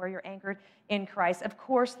strong and where you're anchored in Christ. Of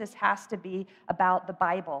course, this has to be about the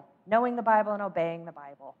Bible, knowing the Bible and obeying the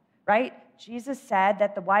Bible, right? Jesus said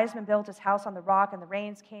that the wise man built his house on the rock, and the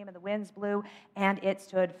rains came and the winds blew, and it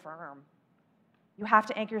stood firm. You have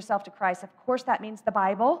to anchor yourself to Christ. Of course, that means the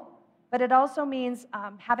Bible, but it also means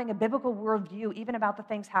having a biblical worldview, even about the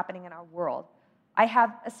things happening in our world. I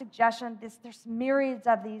have a suggestion. There's myriads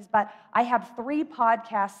of these, but I have 3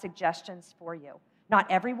 podcast suggestions for you.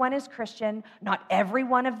 Not everyone is Christian. Not every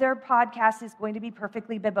one of their podcasts is going to be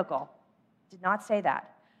perfectly biblical. Did not say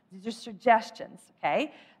that. These are suggestions,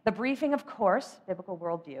 okay? The briefing, of course, biblical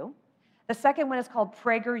worldview. The second one is called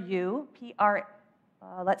PragerU, Praegeru.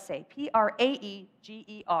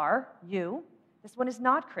 This one is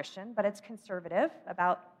not Christian, but it's conservative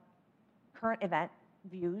about current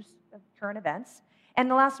views of current events. And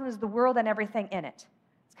the last one is The World and Everything in It.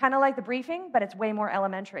 It's kind of like the briefing, but it's way more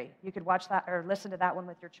elementary. You could watch that or listen to that one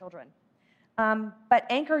with your children. But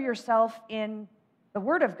anchor yourself in the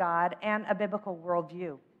Word of God and a biblical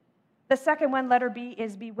worldview. The second one, letter B,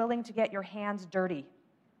 is be willing to get your hands dirty.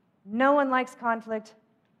 No one likes conflict.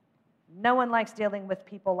 No one likes dealing with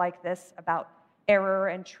people like this about error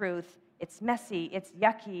and truth. It's messy, it's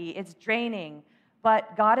yucky, it's draining.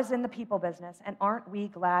 But God is in the people business, and aren't we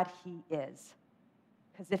glad he is?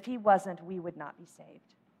 Because if he wasn't, we would not be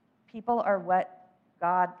saved. People are what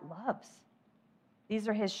God loves. These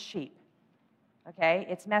are his sheep, okay?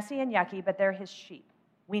 It's messy and yucky, but they're his sheep.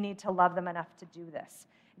 We need to love them enough to do this.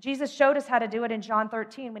 Jesus showed us how to do it in John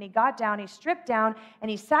 13. When he got down, he stripped down,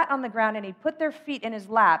 and he sat on the ground, and he put their feet in his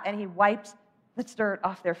lap, and he wiped the dirt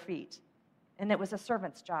off their feet. And it was a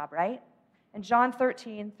servant's job, right? In John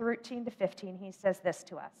 13 to 15, he says this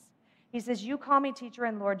to us. He says, you call me teacher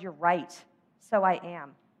and Lord, you're right, so I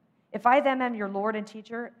am. If I then am your Lord and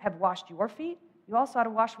teacher, have washed your feet, you also ought to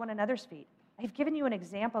wash one another's feet. I have given you an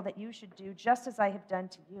example that you should do just as I have done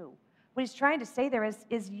to you. What he's trying to say there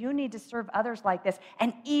is you need to serve others like this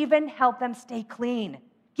and even help them stay clean.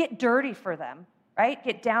 Get dirty for them, right?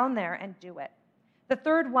 Get down there and do it. The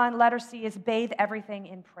third one, letter C, is bathe everything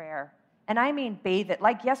in prayer. And I mean bathe it.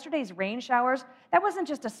 Like yesterday's rain showers, that wasn't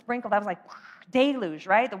just a sprinkle, that was like deluge,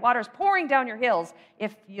 right? The water's pouring down your hills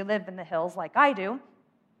if you live in the hills like I do.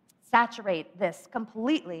 Saturate this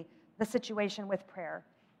completely, the situation with prayer.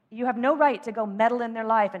 You have no right to go meddle in their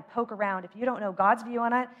life and poke around if you don't know God's view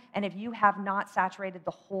on it and if you have not saturated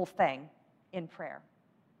the whole thing in prayer.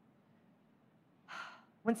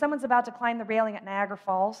 When someone's about to climb the railing at Niagara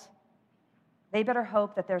Falls, they better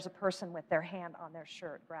hope that there's a person with their hand on their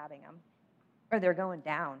shirt grabbing them, or they're going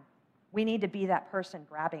down. We need to be that person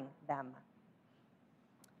grabbing them.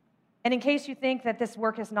 And in case you think that this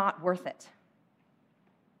work is not worth it,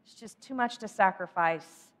 it's just too much to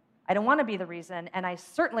sacrifice. I don't want to be the reason, and I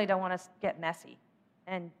certainly don't want to get messy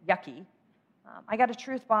and yucky. I got a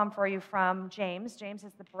truth bomb for you from James. James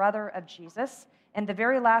is the brother of Jesus, and the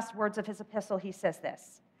very last words of his epistle, he says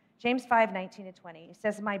this. James 5:19-20. He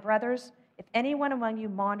says, my brothers, if anyone among you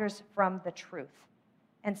wanders from the truth,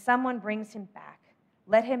 and someone brings him back,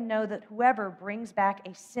 let him know that whoever brings back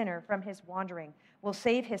a sinner from his wandering will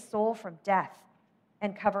save his soul from death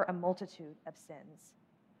and cover a multitude of sins.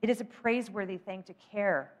 It is a praiseworthy thing to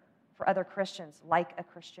care for other Christians like a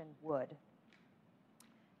Christian would.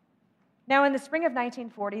 Now, in the spring of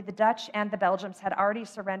 1940, the Dutch and the Belgians had already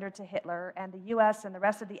surrendered to Hitler, and the U.S. and the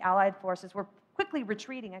rest of the Allied forces were quickly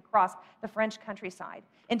retreating across the French countryside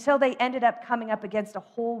until they ended up coming up against a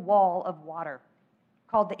whole wall of water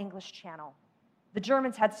called the English Channel. The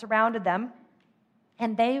Germans had surrounded them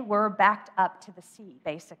and they were backed up to the sea,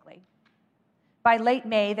 basically. By late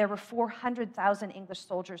May, there were 400,000 English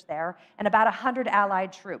soldiers there and about 100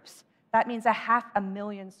 Allied troops. That means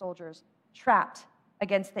 500,000 soldiers trapped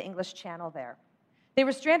against the English Channel there. They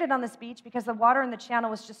were stranded on this beach because the water in the channel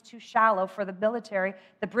was just too shallow for the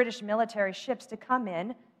British military ships to come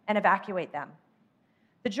in and evacuate them.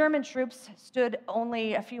 The German troops stood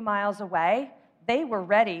only a few miles away. They were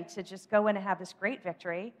ready to just go in and have this great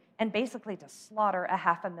victory and basically to slaughter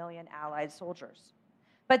 500,000 Allied soldiers.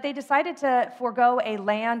 But they decided to forego a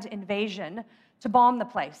land invasion to bomb the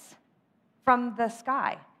place from the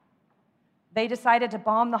sky. They decided to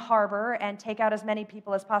bomb the harbor and take out as many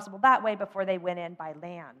people as possible that way before they went in by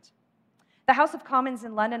land. The House of Commons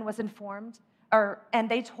in London was informed, and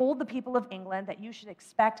they told the people of England that you should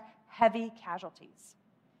expect heavy casualties.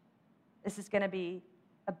 This is going to be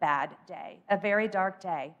a bad day, a very dark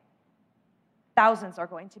day. Thousands are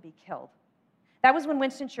going to be killed. That was when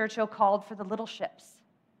Winston Churchill called for the little ships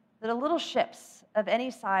of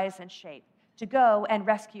any size and shape, to go and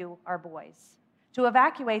rescue our boys, to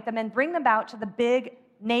evacuate them and bring them out to the big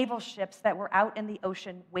naval ships that were out in the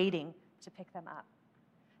ocean waiting to pick them up.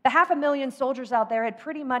 The 500,000 soldiers out there had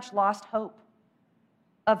pretty much lost hope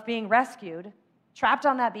of being rescued, trapped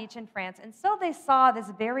on that beach in France, and so they saw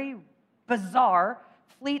this very bizarre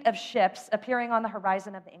fleet of ships appearing on the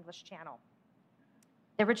horizon of the English Channel.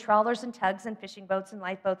 There were trawlers and tugs and fishing boats and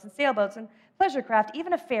lifeboats and sailboats and pleasure craft,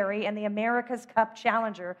 even a ferry and the America's Cup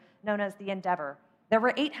Challenger known as the Endeavor. There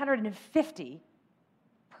were 850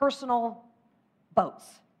 personal boats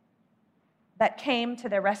that came to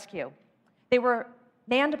their rescue. They were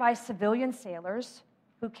manned by civilian sailors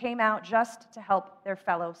who came out just to help their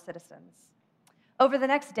fellow citizens. Over the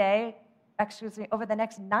next 9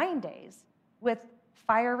 days, with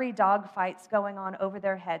fiery dogfights going on over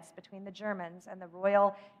their heads between the Germans and the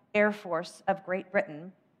Royal Air Force of Great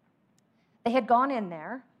Britain, they had gone in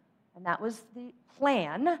there, and that was the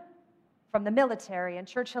plan from the military and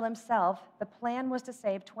Churchill himself. The plan was to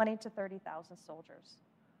save 20,000 to 30,000 soldiers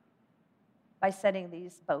by sending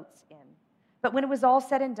these boats in. But when it was all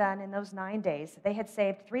said and done in those 9 days, they had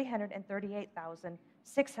saved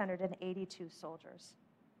 338,682 soldiers.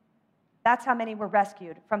 That's how many were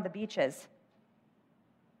rescued from the beaches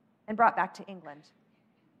and brought back to England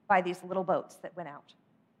by these little boats that went out.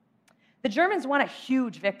 The Germans won a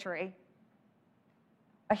huge victory.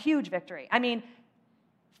 A huge victory. I mean,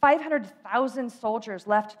 500,000 soldiers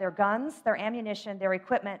left their guns, their ammunition, their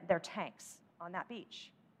equipment, their tanks on that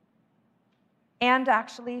beach. And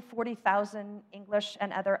actually, 40,000 English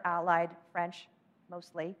and other Allied, French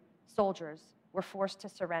mostly, soldiers were forced to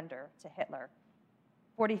surrender to Hitler.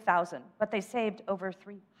 40,000, but they saved over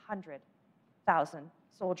 300,000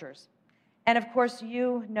 soldiers. And of course,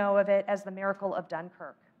 you know of it as the Miracle of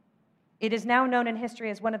Dunkirk. It is now known in history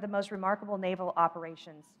as one of the most remarkable naval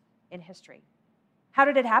operations in history. How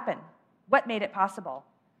did it happen? What made it possible?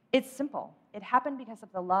 It's simple. It happened because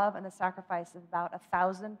of the love and the sacrifice of about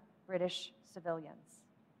 1,000 British civilians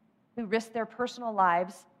who risked their personal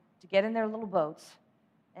lives to get in their little boats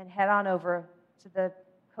and head on over to the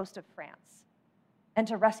coast of France and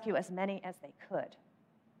to rescue as many as they could.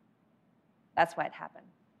 That's why it happened,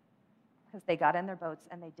 because they got in their boats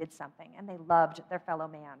and they did something, and they loved their fellow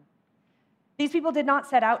man. These people did not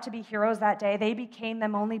set out to be heroes that day. They became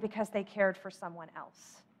them only because they cared for someone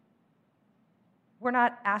else. We're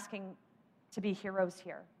not asking to be heroes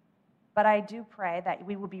here, but I do pray that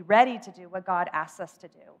we will be ready to do what God asks us to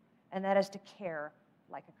do, and that is to care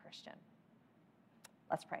like a Christian.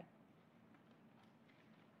 Let's pray.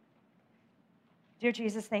 Dear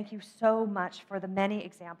Jesus, thank you so much for the many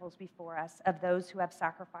examples before us of those who have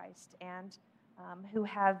sacrificed and who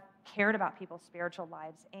have cared about people's spiritual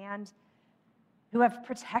lives and who have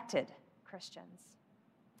protected Christians.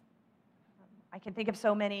 I can think of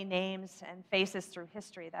so many names and faces through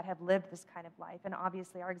history that have lived this kind of life, and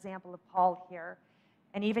obviously our example of Paul here,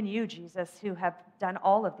 and even you, Jesus, who have done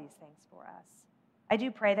all of these things for us. I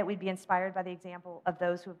do pray that we'd be inspired by the example of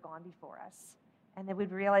those who have gone before us, and that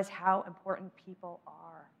we'd realize how important people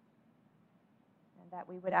are, and that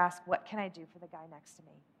we would ask, what can I do for the guy next to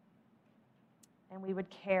me? And we would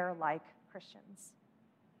care like Christians.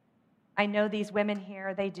 I know these women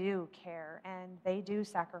here, they do care, and they do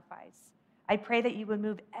sacrifice. I pray that you would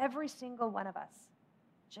move every single one of us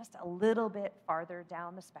just a little bit farther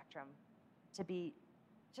down the spectrum to be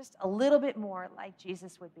just a little bit more like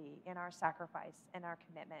Jesus would be in our sacrifice and our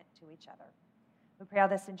commitment to each other. We pray all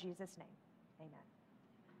this in Jesus' name. Amen.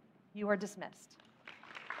 You are dismissed.